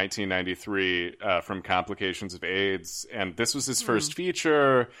in 1993 from complications of AIDS, and this was his first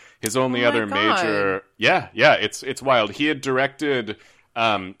feature. His only other major, yeah, it's wild. He had directed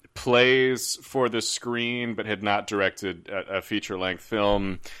plays for the screen, but had not directed a feature-length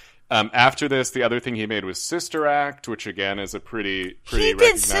film. After this, the other thing he made was Sister Act, which again is a pretty he recognizable.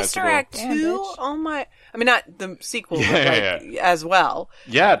 did Sister Act too. Oh my! I mean, not the sequel, as well.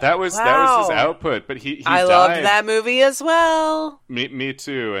 Yeah, that was his output. But he I died. loved that movie as well. Me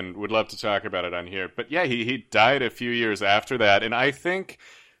too, and would love to talk about it on here. But yeah, he died a few years after that, and I think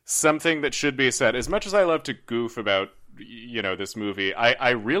something that should be said, as much as I love to goof about this movie, I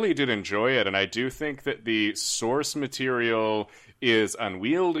really did enjoy it, and I do think that the source material is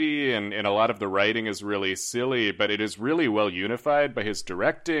unwieldy, and a lot of the writing is really silly, but it is really well unified by his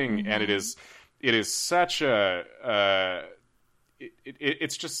directing, and it is such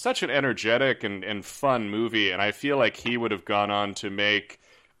it's just such an energetic and fun movie, and I feel like he would have gone on to make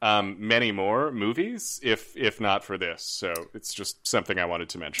many more movies if not for this. So it's just something I wanted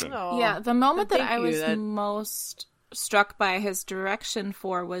to mention. Yeah, the moment that I was most struck by his direction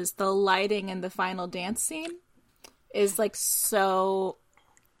for was the lighting in the final dance scene is like so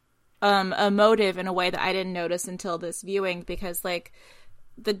emotive in a way that I didn't notice until this viewing, because like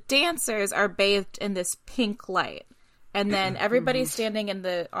the dancers are bathed in this pink light, and then everybody standing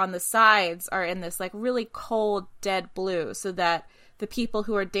on the sides are in this like really cold dead blue, so that the people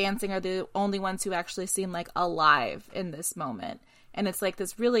who are dancing are the only ones who actually seem like alive in this moment. And it's like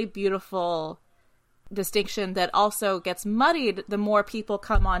this really beautiful distinction that also gets muddied the more people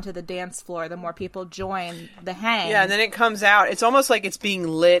come onto the dance floor, the more people join the hang. Yeah, and then it comes out. It's almost like it's being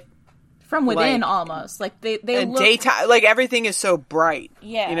lit from within, almost. Like they look... daytime, like everything is so bright.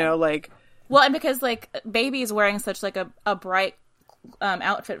 Yeah. Well, and because like Baby's wearing such like a bright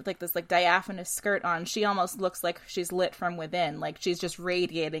outfit with like this like diaphanous skirt on, she almost looks like she's lit from within. Like she's just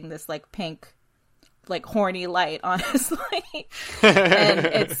radiating this like pink, like horny light, honestly. And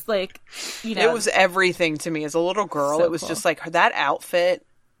it's like, it was everything to me as a little girl. So it was cool. just like that outfit,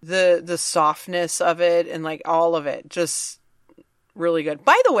 the softness of it, and like all of it, just really good.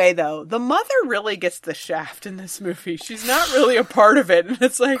 By the way, though, the mother really gets the shaft in this movie. She's not really a part of it, and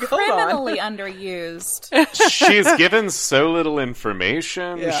it's like, criminally underused. She's given so little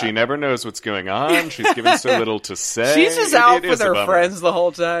information. Yeah. She never knows what's going on. She's given so little to say. She's just out with her friends the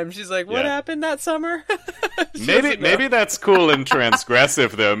whole time. She's like, what happened that summer? Maybe that's cool and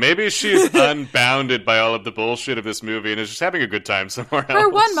transgressive, though. Maybe she's unbounded by all of the bullshit of this movie and is just having a good time somewhere else. Her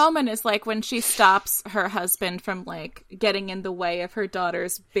one moment is like when she stops her husband from like getting in the way of her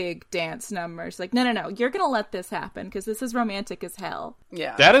daughter's big dance numbers. Like, no, you're gonna let this happen because this is romantic as hell.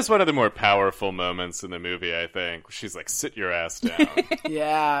 Yeah, that is one of the more powerful moments in the movie, I think. She's like, sit your ass down.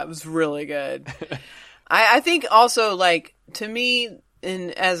 Yeah, it was really good. I think also, like, to me,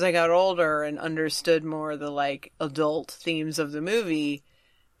 as I got older and understood more the like adult themes of the movie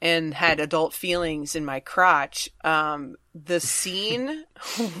and had adult feelings in my crotch, the scene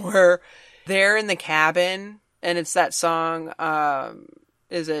where they're in the cabin and it's that song,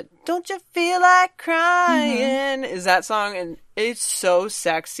 is it Don't You Feel Like Crying? Is that song, and it's so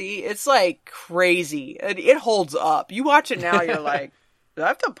sexy. It's like crazy. It holds up. You watch it now, you're like, do I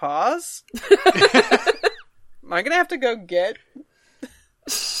have to pause? Am I gonna have to go get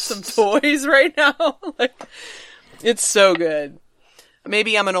some toys right now? Like, it's so good.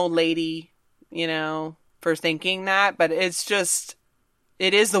 Maybe I'm an old lady, for thinking that, but it's just,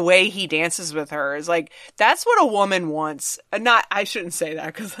 it is the way he dances with her. It's like, that's what a woman wants. I shouldn't say that,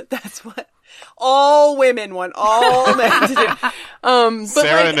 because that's what all women want, all men to do. But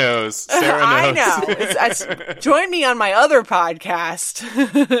Sarah knows. Sarah knows. I know. Join me on my other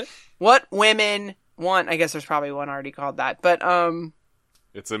podcast. What women want. I guess there's probably one already called that, but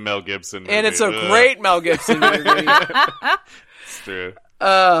it's a Mel Gibson movie. And it's a great Mel Gibson movie. It's true.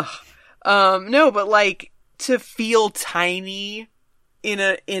 No, but like, to feel tiny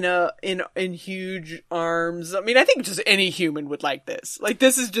in huge arms. I mean, I think just any human would like this. Like,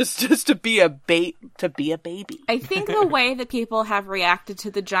 this is just to be a baby. I think the way that people have reacted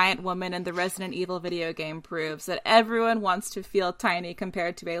to the giant woman in the Resident Evil video game proves that everyone wants to feel tiny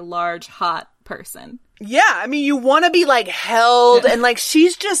compared to a large, hot person. Yeah, I mean, you want to be like held, and like,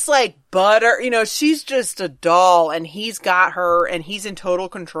 she's just like butter, she's just a doll, and he's got her, and he's in total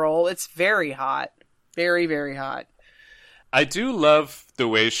control. It's very hot. Very, very hot. I do love the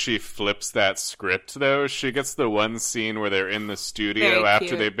way she flips that script, though. She gets the one scene where they're in the studio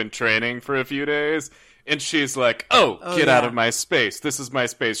after they've been training for a few days, and she's like, get out of my space. This is my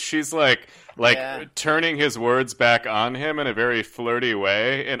space. She's like turning his words back on him in a very flirty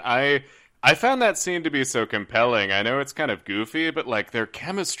way, and I found that scene to be so compelling. I know it's kind of goofy, but like, their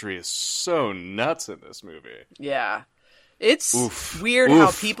chemistry is so nuts in this movie. Yeah. It's weird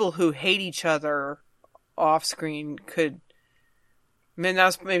how people who hate each other off screen could I mean, that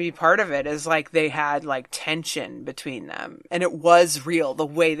was maybe part of it, is like they had like tension between them, and it was real the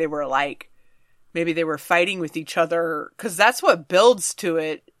way they were like, maybe they were fighting with each other, because that's what builds to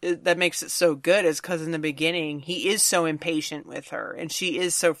it, that makes it so good, is because in the beginning he is so impatient with her and she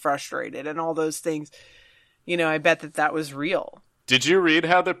is so frustrated and all those things. You know, I bet that was real. Did you read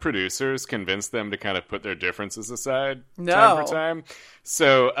how the producers convinced them to kind of put their differences aside No. time for time?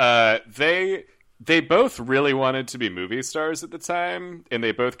 So they both really wanted to be movie stars at the time, and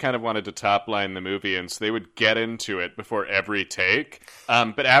they both kind of wanted to top line the movie, and so they would get into it before every take.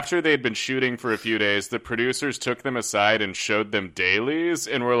 But after they'd been shooting for a few days, the producers took them aside and showed them dailies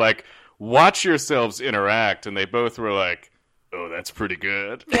and were like, watch yourselves interact. And they both were like, oh, that's pretty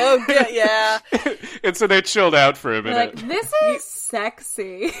good. Oh, yeah. And so they chilled out for a minute. Like, this is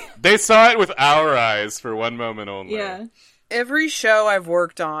sexy. They saw it with our eyes for one moment only. Yeah. Every show I've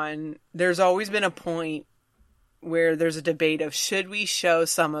worked on, there's always been a point where there's a debate of, should we show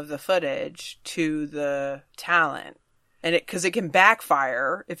some of the footage to the talent? And because it can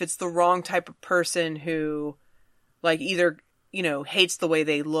backfire if it's the wrong type of person who, like, either, you know, hates the way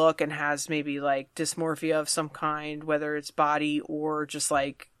they look and has maybe like dysmorphia of some kind, whether it's body or just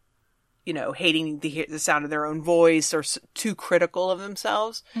like, you know, hating the sound of their own voice or too critical of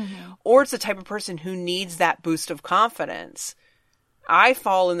themselves. Mm-hmm. Or it's the type of person who needs that boost of confidence. I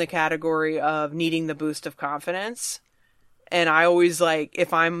fall in the category of needing the boost of confidence. And I always like,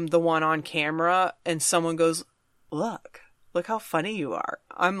 if I'm the one on camera and someone goes, look how funny you are.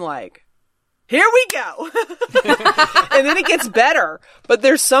 I'm like, here we go. And then it gets better. But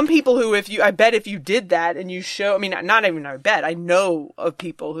there's some people who, I bet if you did that and you show, I mean, not even I bet, I know of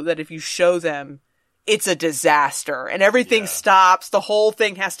people who, that if you show them, it's a disaster and everything stops. The whole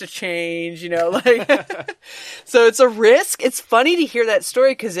thing has to change, you know, like, so it's a risk. It's funny to hear that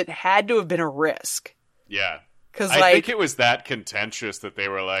story because it had to have been a risk. Yeah. Because I think it was that contentious that they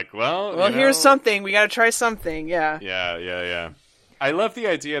were like, well, here's something. We got to try something. Yeah. Yeah. I love the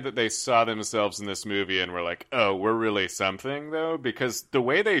idea that they saw themselves in this movie and were like, oh, we're really something, though, because the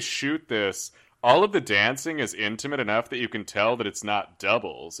way they shoot this, all of the dancing is intimate enough that you can tell that it's not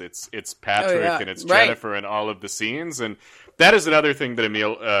doubles. It's Patrick and it's Jennifer in all of the scenes. And that is another thing that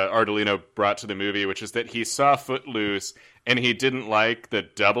Emil Ardolino brought to the movie, which is that he saw Footloose and he didn't like the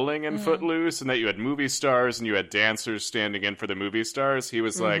doubling in Footloose, and that you had movie stars and you had dancers standing in for the movie stars. He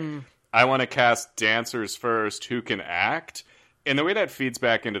was like, I want to cast dancers first who can act. And the way that feeds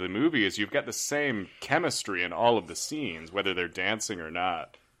back into the movie is you've got the same chemistry in all of the scenes, whether they're dancing or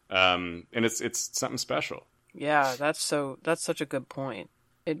not. And it's something special. Yeah, that's such a good point.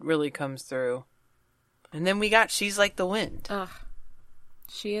 It really comes through. And then we got She's Like the Wind. Ugh.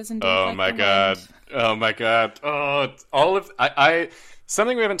 She is indeed. Oh like my the god. wind. Oh my god. Oh, all of I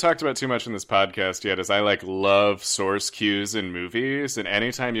something we haven't talked about too much in this podcast yet is I love source cues in movies, and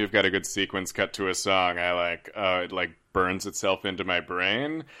anytime you've got a good sequence cut to a song, I it burns itself into my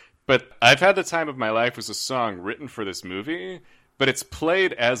brain. But I've had the time of my life was a song written for this movie, but it's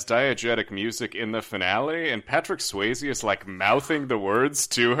played as diegetic music in the finale, and Patrick Swayze is mouthing the words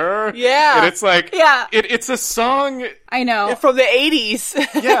to her. Yeah. And it's it's a song. I know. From the 80s.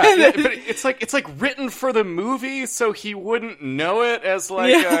 Yeah, but it's written for the movie, so he wouldn't know it as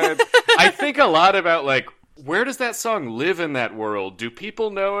I think a lot about where does that song live in that world? Do people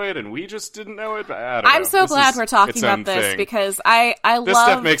know it and we just didn't know it? I don't know. I'm so glad we're talking about this because I love... This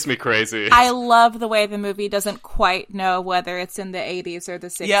stuff makes me crazy. I love the way the movie doesn't quite know whether it's in the 80s or the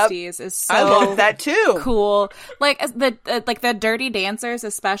 60s. Yep. Is so I love that too. Cool. The Dirty Dancers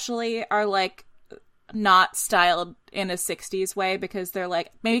especially are not styled in a 60s way because they're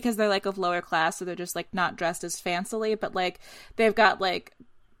maybe because they're of lower class, so they're just not dressed as fancily, but they've got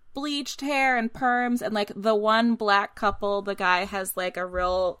bleached hair and perms, and the one black couple, the guy has a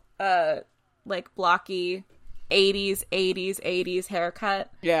real blocky 80s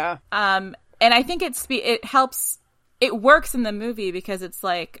haircut. Yeah. And I think it helps, it works in the movie because it's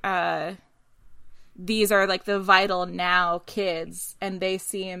these are the vital now kids, and they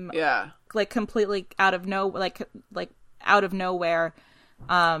seem completely out of out of nowhere,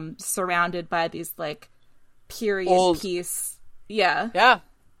 surrounded by these period piece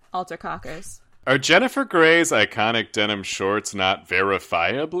alter cockers. Are Jennifer Grey's iconic denim shorts not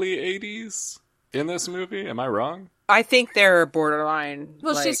verifiably 80s in this movie? Am I wrong? I think they're borderline.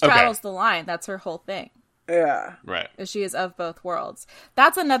 Well, she straddles the line. That's her whole thing. Yeah. Right. She is of both worlds.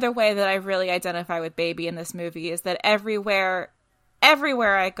 That's another way that I really identify with Baby in this movie, is that everywhere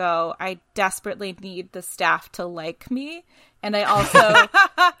I go, I desperately need the staff to like me. And I also,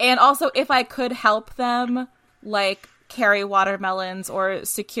 and also if I could help them, carry watermelons or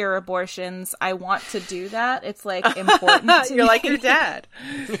secure abortions. I want to do that. It's like important to You're me. like your dad.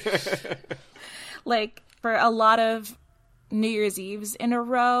 Like for a lot of New Year's Eves in a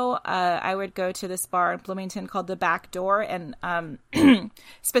row, I would go to this bar in Bloomington called The Back Door, and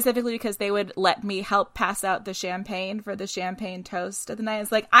specifically because they would let me help pass out the champagne for the champagne toast of the night.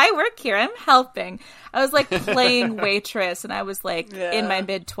 It's like, I work here, I'm helping. I was like playing waitress, and I was like in my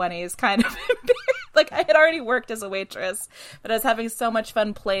mid-20s, kind of like I had already worked as a waitress, but I was having so much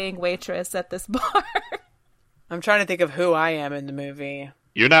fun playing waitress at this bar. I'm trying to think of who I am in the movie.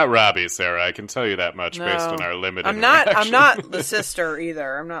 You're not Robbie, Sarah. I can tell you that much based on our limited interaction. I'm not the sister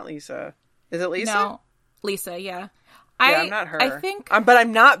either. I'm not Lisa. Is it Lisa? No, Lisa, yeah. I'm not her. I think... but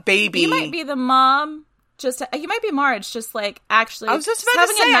I'm not Baby. You might be the mom. You might be Marge, just like actually I was just about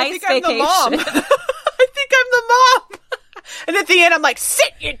having to say, a nice I think vacation. I'm the mom. I think I'm the mom. And at the end, I'm like,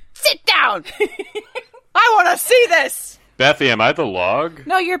 sit down. I want to see this. Bethy, am I the log?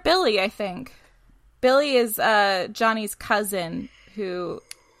 No, you're Billy, I think. Billy is Johnny's cousin who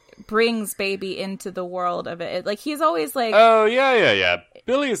brings Baby into the world of it. Like, he's always like... Oh, yeah.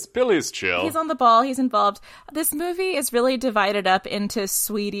 Billy's chill. He's on the ball. He's involved. This movie is really divided up into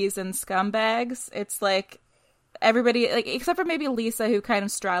sweeties and scumbags. It's like everybody, like, except for maybe Lisa, who kind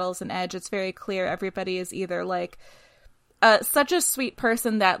of straddles an edge. It's very clear everybody is either like such a sweet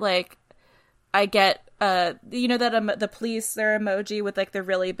person that like I get that the police, their emoji with like the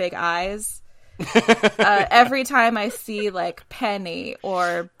really big eyes. Every time I see like Penny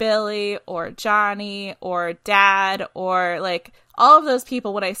or Billy or Johnny or Dad or like all of those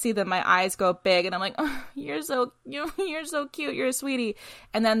people, when I see them, my eyes go big and I'm like, oh, you're so cute, you're a sweetie.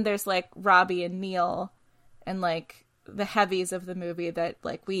 And then there's like Robbie and Neil and like the heavies of the movie that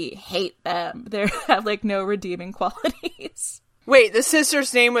like we hate them. They have like no redeeming qualities. Wait, the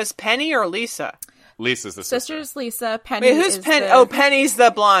sister's name was Penny or Lisa? Lisa's the sister. Sister's Lisa. Penny. Wait, who's Penny? Oh, Penny's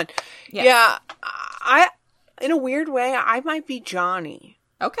the blonde. Yes. Yeah, I in a weird way, I might be Johnny.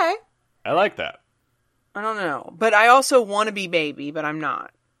 Okay. I like that. I don't know, but I also want to be Baby, but I'm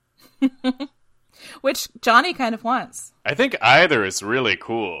not. Which Johnny kind of wants. I think either is really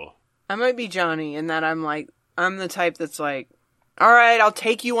cool. I might be Johnny in that I'm the type that's like, all right, I'll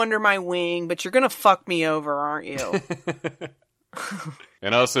take you under my wing, but you're gonna fuck me over, aren't you?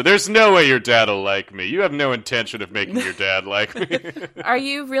 And also, there's no way your dad'll like me. You have no intention of making your dad like me. Are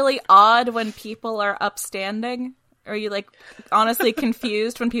you really odd when people are upstanding? Are you like honestly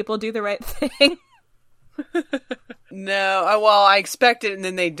confused when people do the right thing? No, well, I expect it and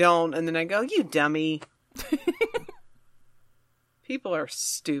then they don't, and then I go, you dummy. People are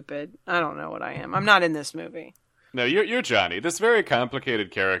stupid. I don't know what I am. I'm not in this movie. No, you're Johnny. This very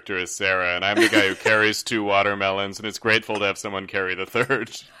complicated character is Sarah, and I'm the guy who carries 2 watermelons, and is grateful to have someone carry the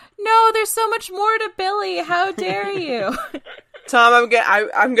 3rd. No, there's so much more to Billy. How dare you? Tom,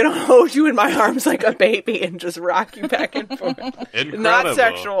 I'm gonna hold you in my arms like a baby and just rock you back and forth. Incredible. Not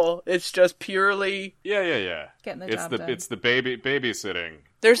sexual. It's just purely... Yeah. Getting the job done. It's the babysitting.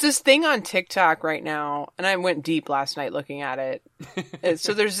 There's this thing on TikTok right now, and I went deep last night looking at it.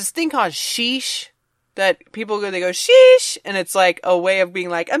 So there's this thing called sheesh, that people go, they go, sheesh, and it's like a way of being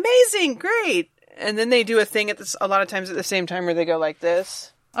like, amazing, great. And then they do a thing a lot of times at the same time where they go like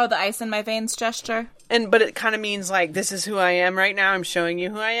this. Oh, the ice in my veins gesture? But it kind of means like, this is who I am right now, I'm showing you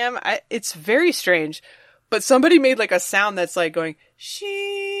who I am. It's very strange. But somebody made like a sound that's like going, she.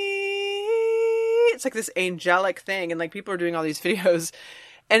 It's like this angelic thing, and like people are doing all these videos,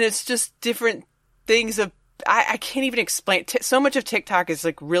 and it's just different things of, I can't even explain. So much of TikTok is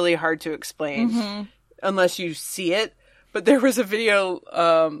like really hard to explain unless you see it. But there was a video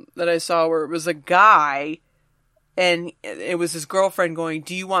that I saw where it was a guy, and it was his girlfriend going,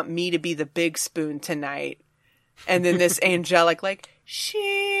 do you want me to be the big spoon tonight? And then this angelic like,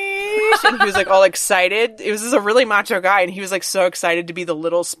 sheesh. And he was like all excited. It was just a really macho guy, and he was like so excited to be the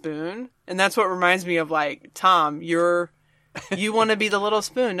little spoon. And that's what reminds me of like, Tom, you want to be the little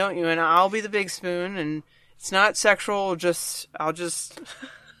spoon, don't you? And I'll be the big spoon, and it's not sexual, I'll just...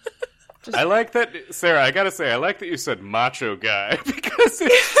 I like that, Sarah, I gotta say, I like that you said macho guy, because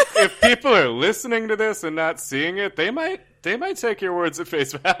if people are listening to this and not seeing it, they might take your words at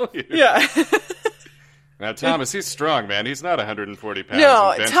face value. Yeah. Now, Thomas, he's strong, man. He's not 140 pounds.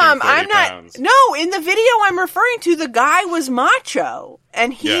 No, and benching Tom, 30 I'm not. pounds. No, in the video I'm referring to, the guy was macho,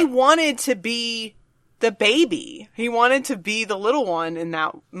 and he wanted to be the baby. He wanted to be the little one in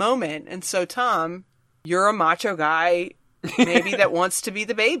that moment. And so, Tom, you're a macho guy, maybe that wants to be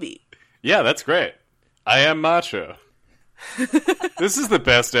the baby. Yeah, that's great. I am macho. This is the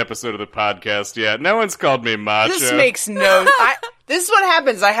best episode of the podcast yet. No one's called me macho. This makes no... this is what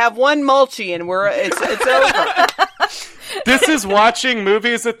happens. I have one mulchie and it's over. This is watching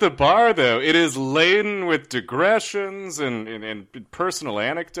movies at the bar, though. It is laden with digressions and personal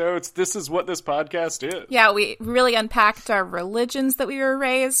anecdotes. This is what this podcast is. Yeah, we really unpacked our religions that we were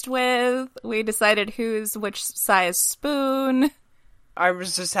raised with. We decided who's which size spoon. I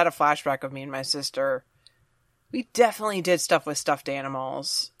just had a flashback of me and my sister. We definitely did stuff with stuffed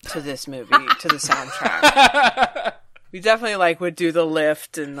animals to this movie, to the soundtrack. We definitely would do the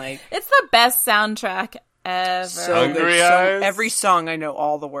lift and It's the best soundtrack ever. So Hungry good. Eyes? Every song I know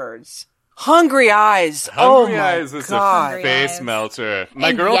all the words. Hungry Eyes. Hungry my Eyes is God. a face Eyes. melter. My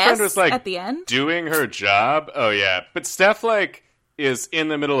And girlfriend yes, was at the end? doing her job. Oh yeah, but Steph is in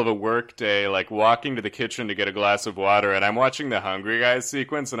the middle of a work day, walking to the kitchen to get a glass of water, and I'm watching the Hungry Eyes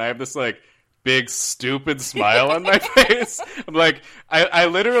sequence, and I have this big stupid smile on my face. I'm I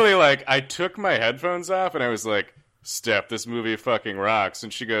literally I took my headphones off and I was like, Steph, this movie fucking rocks.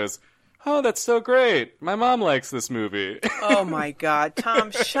 And she goes, oh, that's so great. My mom likes this movie. Oh my God, Tom,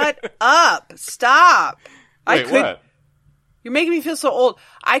 shut up. Stop. Wait, what? You're making me feel so old.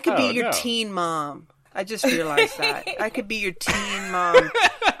 I could be your no. teen mom. I just realized that. I could be your teen mom.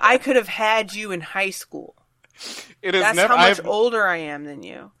 I could have had you in high school. That's how much older I am than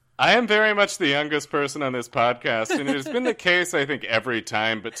you. I am very much the youngest person on this podcast, and it has been the case, I think, every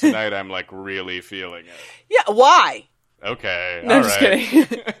time, but tonight I'm, really feeling it. Yeah, why? Okay, No, I'm just kidding.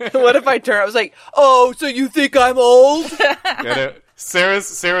 What if I turn? I was like, oh, so you think I'm old?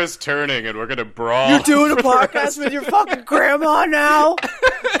 Sarah's turning, and we're going to brawl. You're doing a podcast with your fucking grandma now?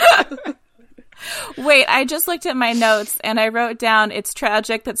 Wait, I just looked at my notes and I wrote down, it's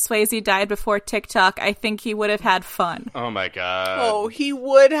tragic that Swayze died before TikTok. I think he would have had fun. Oh my God. Oh, he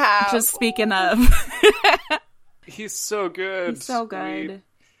would have. Just speaking of. He's so good. He's so good.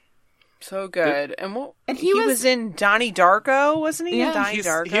 So good. And he was in Donnie Darko, wasn't he? Yeah. In Donnie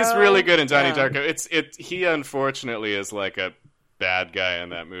Darko? He's really good in Donnie Darko. He unfortunately is a bad guy in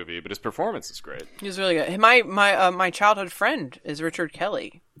that movie, but his performance is great. He's really good. My childhood friend is Richard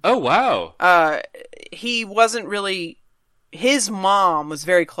Kelly. Oh wow. He wasn't really. His mom was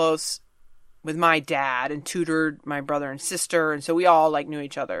very close with my dad and tutored my brother and sister, and so we all knew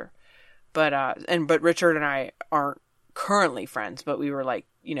each other. But Richard and I aren't currently friends, but we were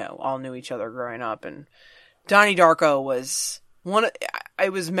all knew each other growing up. And Donnie Darko was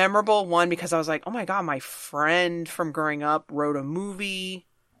it was memorable, one, because I was like, oh my God, my friend from growing up wrote a movie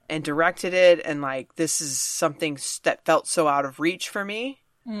and directed it. And this is something that felt so out of reach for me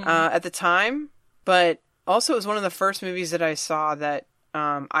at the time. But also it was one of the first movies that I saw that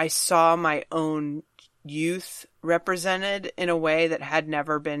I saw my own youth represented in a way that had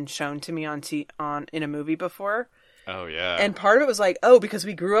never been shown to me in a movie before. Oh yeah. And part of it was because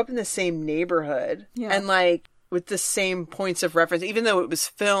we grew up in the same neighborhood and with the same points of reference, even though it was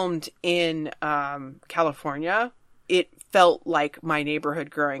filmed in California, it felt like my neighborhood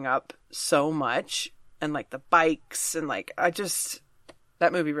growing up so much, and the bikes and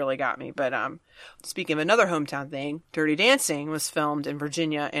that movie really got me. But speaking of another hometown thing, Dirty Dancing was filmed in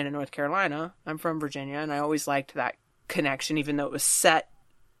Virginia and in North Carolina. I'm from Virginia, and I always liked that connection, even though it was set.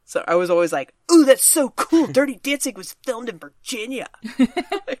 So I was always like, ooh, that's so cool. Dirty Dancing was filmed in Virginia.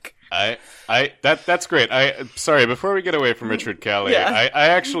 That's great. Sorry, before we get away from Richard Kelly, I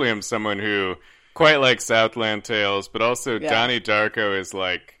actually am someone who quite likes Southland Tales, but also Donnie Darko is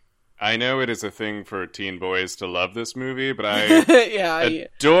I know it is a thing for teen boys to love this movie, but I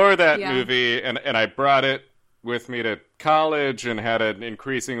adore that movie, and I brought it with me to college and had an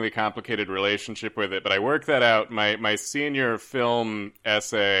increasingly complicated relationship with it. But I worked that out. My senior film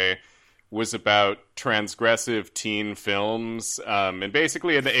essay was about transgressive teen films. And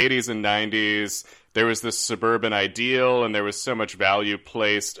basically in the 80s and 90s, there was this suburban ideal, and there was so much value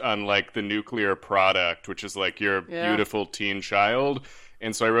placed on the nuclear product, which is your beautiful teen child.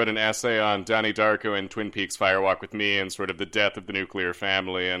 And so I wrote an essay on Donnie Darko and Twin Peaks Fire Walk with Me and sort of the death of the nuclear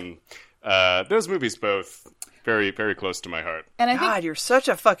family. And those movies both very, very close to my heart. And God, you're such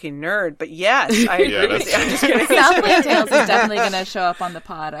a fucking nerd. But yes, I agree with you. I'm just kidding. Southland Tales is definitely going to show up on the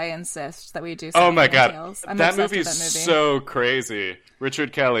pod. I insist that we do Southland Oh my God. Tales. I'm that movie is so crazy.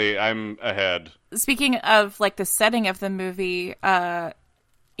 Richard Kelly, I'm ahead. Speaking of the setting of the movie, I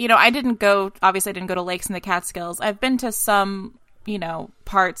didn't go to lakes in the Catskills. I've been to some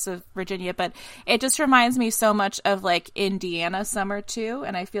parts of Virginia, but it just reminds me so much of Indiana summer too,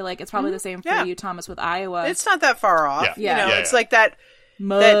 and I feel it's probably the same for you, Thomas, with Iowa. It's not that far off. It's that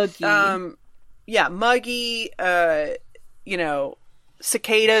muggy. Muggy,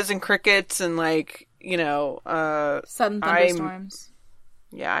 cicadas and crickets and sudden thunderstorms.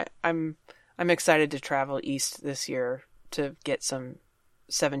 I'm excited to travel east this year to get some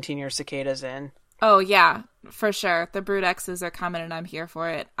 17-year cicadas in. Oh yeah, for sure. The Brood X's are coming, and I'm here for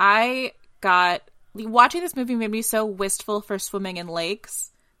it. Watching this movie made me so wistful for swimming in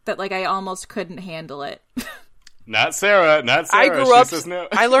lakes that I almost couldn't handle it. Not Sarah. I grew up. Says no.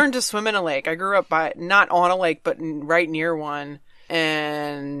 I learned to swim in a lake. I grew up not on a lake, but right near one.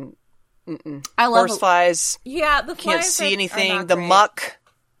 And I love horseflies. Yeah, the flies can't see anything. Are the great. Muck.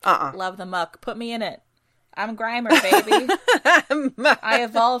 Love the Muck. Put me in it. I'm Grimer, baby. I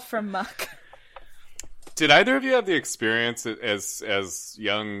evolved from Muck. Did either of you have the experience as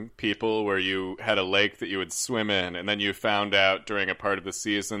young people where you had a lake that you would swim in, and then you found out during a part of the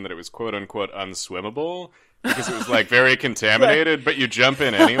season that it was quote unquote unswimmable because it was very contaminated, but you jump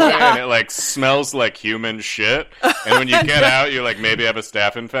in anyway and it smells like human shit, and when you get out you maybe have a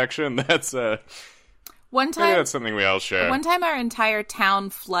staph infection? That's one time, maybe that's something we all share. One time our entire town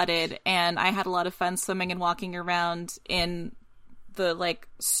flooded, and I had a lot of fun swimming and walking around in the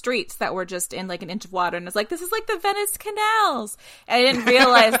streets that were just in an inch of water, and it's this is the Venice canals, and I didn't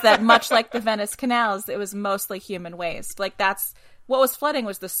realize that much like the Venice canals, it was mostly human waste. That's what was flooding,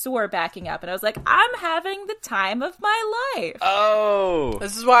 was the sewer backing up, and I was I'm having the time of my life. Oh,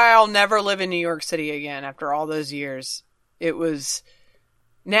 this is why I'll never live in New York City again after all those years. It was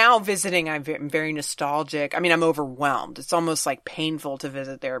now visiting, I'm very nostalgic. I mean, I'm overwhelmed. It's almost painful to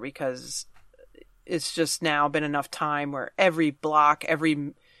visit there because it's just now been enough time where every block,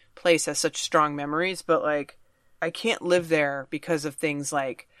 every place has such strong memories. But I can't live there because of things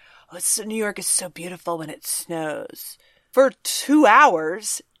New York is so beautiful when it snows for 2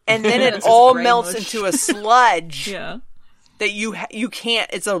 hours, and then it all melts into a sludge. Yeah, that you can't.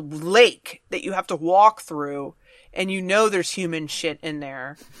 It's a lake that you have to walk through, and there's human shit in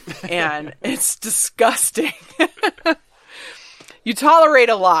there, and it's disgusting. You tolerate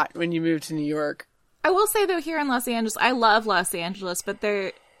a lot when you move to New York. I will say, though, here in Los Angeles, I love Los Angeles, but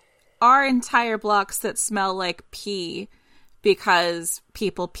there are entire blocks that smell like pee because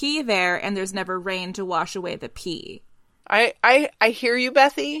people pee there and there's never rain to wash away the pee. I hear you,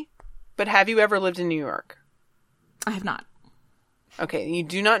 Bethy, but have you ever lived in New York? I have not. Okay, you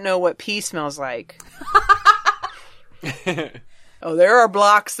do not know what pee smells like. Oh, there are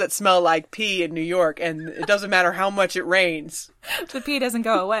blocks that smell like pee in New York, and it doesn't matter how much it rains. The pee doesn't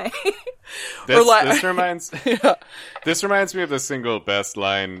go away. This reminds me of the single best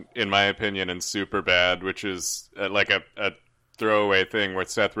line, in my opinion, in Superbad, which is a throwaway thing where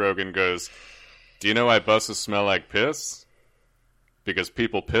Seth Rogen goes, "Do you know why buses smell like piss? Because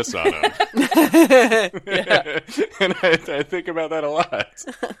people piss on them." And I think about that a lot.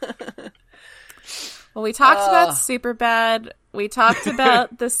 Well, we talked about Superbad. We talked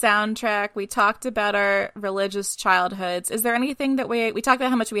about the soundtrack. We talked about our religious childhoods. Is there anything that we talked about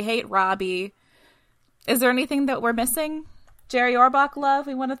how much we hate Robbie? Is there anything that we're missing? Jerry Orbach love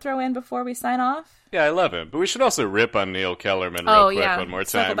we want to throw in before we sign off? Yeah, I love him. But we should also rip on Neil Kellerman quick one more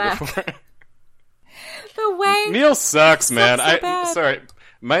time. Before... The way Neil sucks, man. So sorry.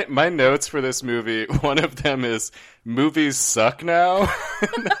 My notes for this movie, one of them is movies suck now.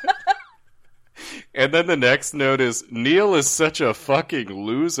 And then the next note is Neil is such a fucking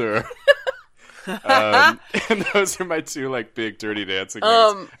loser. And those are my two big Dirty Dancing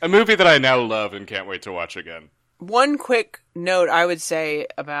notes. A movie that I now love and can't wait to watch again. One quick note I would say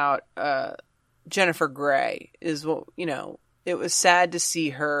about Jennifer Grey is, it was sad to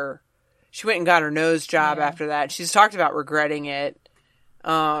see her. She went and got her nose job after that. She's talked about regretting it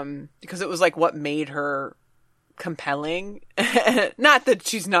because it was what made her compelling. Not that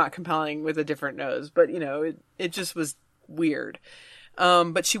she's not compelling with a different nose, but it just was weird.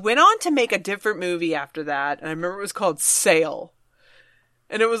 But she went on to make a different movie after that, and I remember it was called Sail,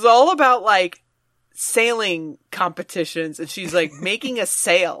 and it was all about sailing competitions, and she's making a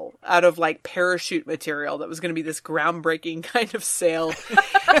sail out of parachute material that was going to be this groundbreaking kind of sail.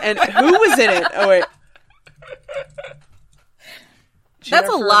 And who was in it? Oh wait, that's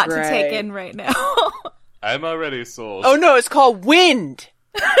a lot to take in right now. I'm already sold. Oh no, it's called Wind.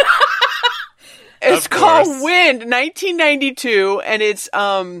 It's called Wind, 1992, and it's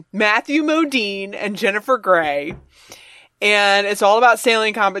Matthew Modine and Jennifer Grey. And it's all about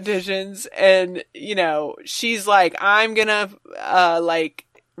sailing competitions, and she's I'm gonna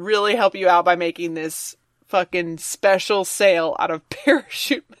really help you out by making this fucking special sail out of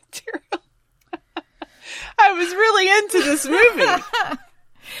parachute material. I was really into this movie.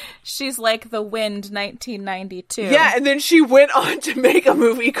 She's like The Wind 1992. Yeah, and then she went on to make a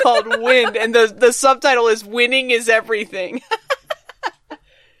movie called Wind, and the subtitle is Winning is Everything.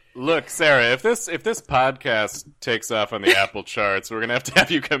 Look, Sarah, if this podcast takes off on the Apple charts, we're gonna have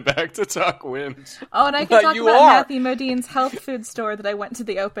you come back to talk Wind. Oh, and I can talk about Matthew Modine's health food store that I went to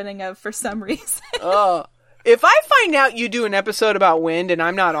the opening of for some reason. Oh, if I find out you do an episode about Wind and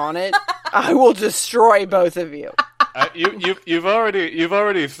I'm not on it, I will destroy both of you. You've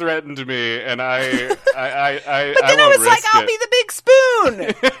already threatened me, and I was like, I'll be the big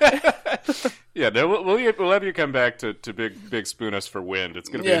spoon. Yeah, no, we'll have you come back to big spoon us for Wind. It's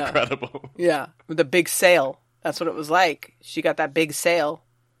going to be incredible. Yeah, with the big sail. That's what it was like. She got that big sail.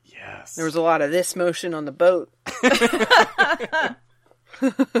 Yes. There was a lot of this motion on the boat.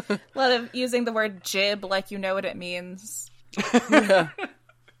 A lot of using the word jib like you know what it means. Yeah,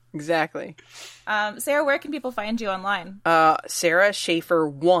 exactly. Sarah, where can people find you online? Sarah Schaefer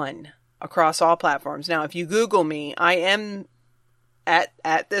 1 across all platforms. Now, if you Google me, I am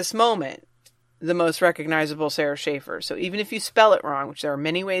at this moment the most recognizable Sarah Schaefer. So even if you spell it wrong, which there are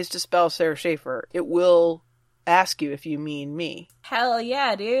many ways to spell Sarah Schaefer, it will ask you if you mean me. Hell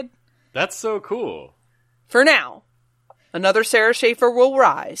yeah, dude. That's so cool. For now. Another Sarah Schaefer will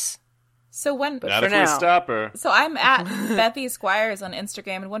rise. So when not if we stop her. So I'm at Bethy Squires on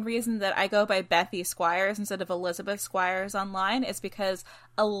Instagram, and one reason that I go by Bethy Squires instead of Elizabeth Squires online is because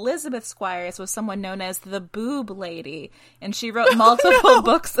Elizabeth Squires was someone known as the Boob Lady, and she wrote multiple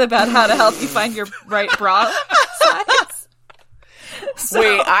books about how to help you find your right bra size.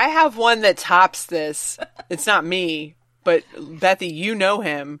 Wait, I have one that tops this. It's not me, but Bethy, you know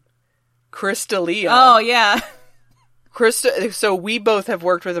him. Chris D'Elia. Oh, yeah. So we both have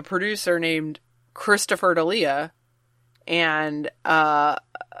worked with a producer named Christopher D'Elia, and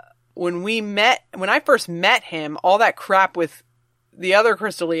when I first met him, all that crap with the other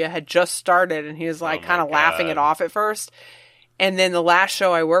Chris D'Elia had just started, and he was like kind of laughing it off at first. And then the last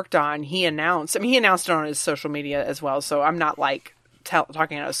show I worked on, he announced it on his social media as well, so I'm not like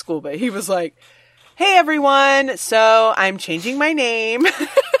talking out of school, but he was like, "Hey everyone, so I'm changing my name."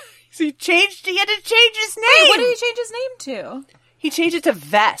 He had to change his name. Wait, what did he change his name to? He changed it to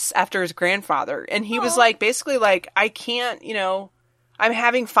Vess after his grandfather. And he was like, basically like, I can't, I'm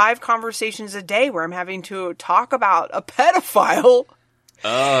having 5 conversations a day where I'm having to talk about a pedophile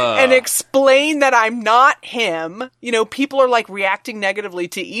and explain that I'm not him. People are like reacting negatively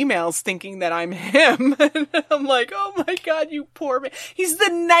to emails thinking that I'm him. And I'm like, oh my God, you poor man. He's the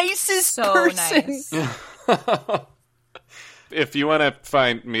nicest person. Nice. If you want to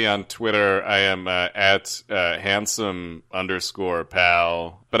find me on Twitter, I am at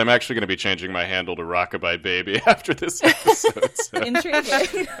handsome_pal. But I'm actually going to be changing my handle to Rockabye Baby after this episode. So.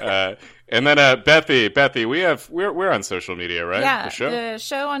 Intriguing. And then Bethy, we're on social media, right? Yeah, the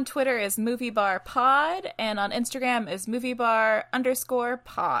show on Twitter is MovieBarPod, and on Instagram is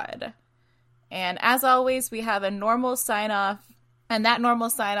MovieBar_pod. And as always, we have a normal sign-off, and that normal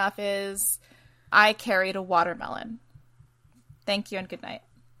sign-off is, I carried a watermelon. Thank you and good night.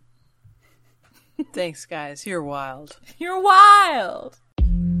 Thanks, guys. You're wild. You're wild.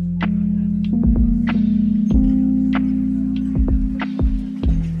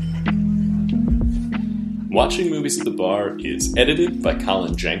 Watching Movies at the Bar is edited by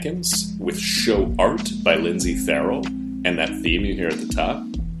Colin Jenkins, with show art by Lindsay Farrell, and that theme you hear at the top,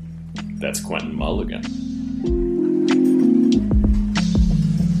 that's Quentin Mulligan.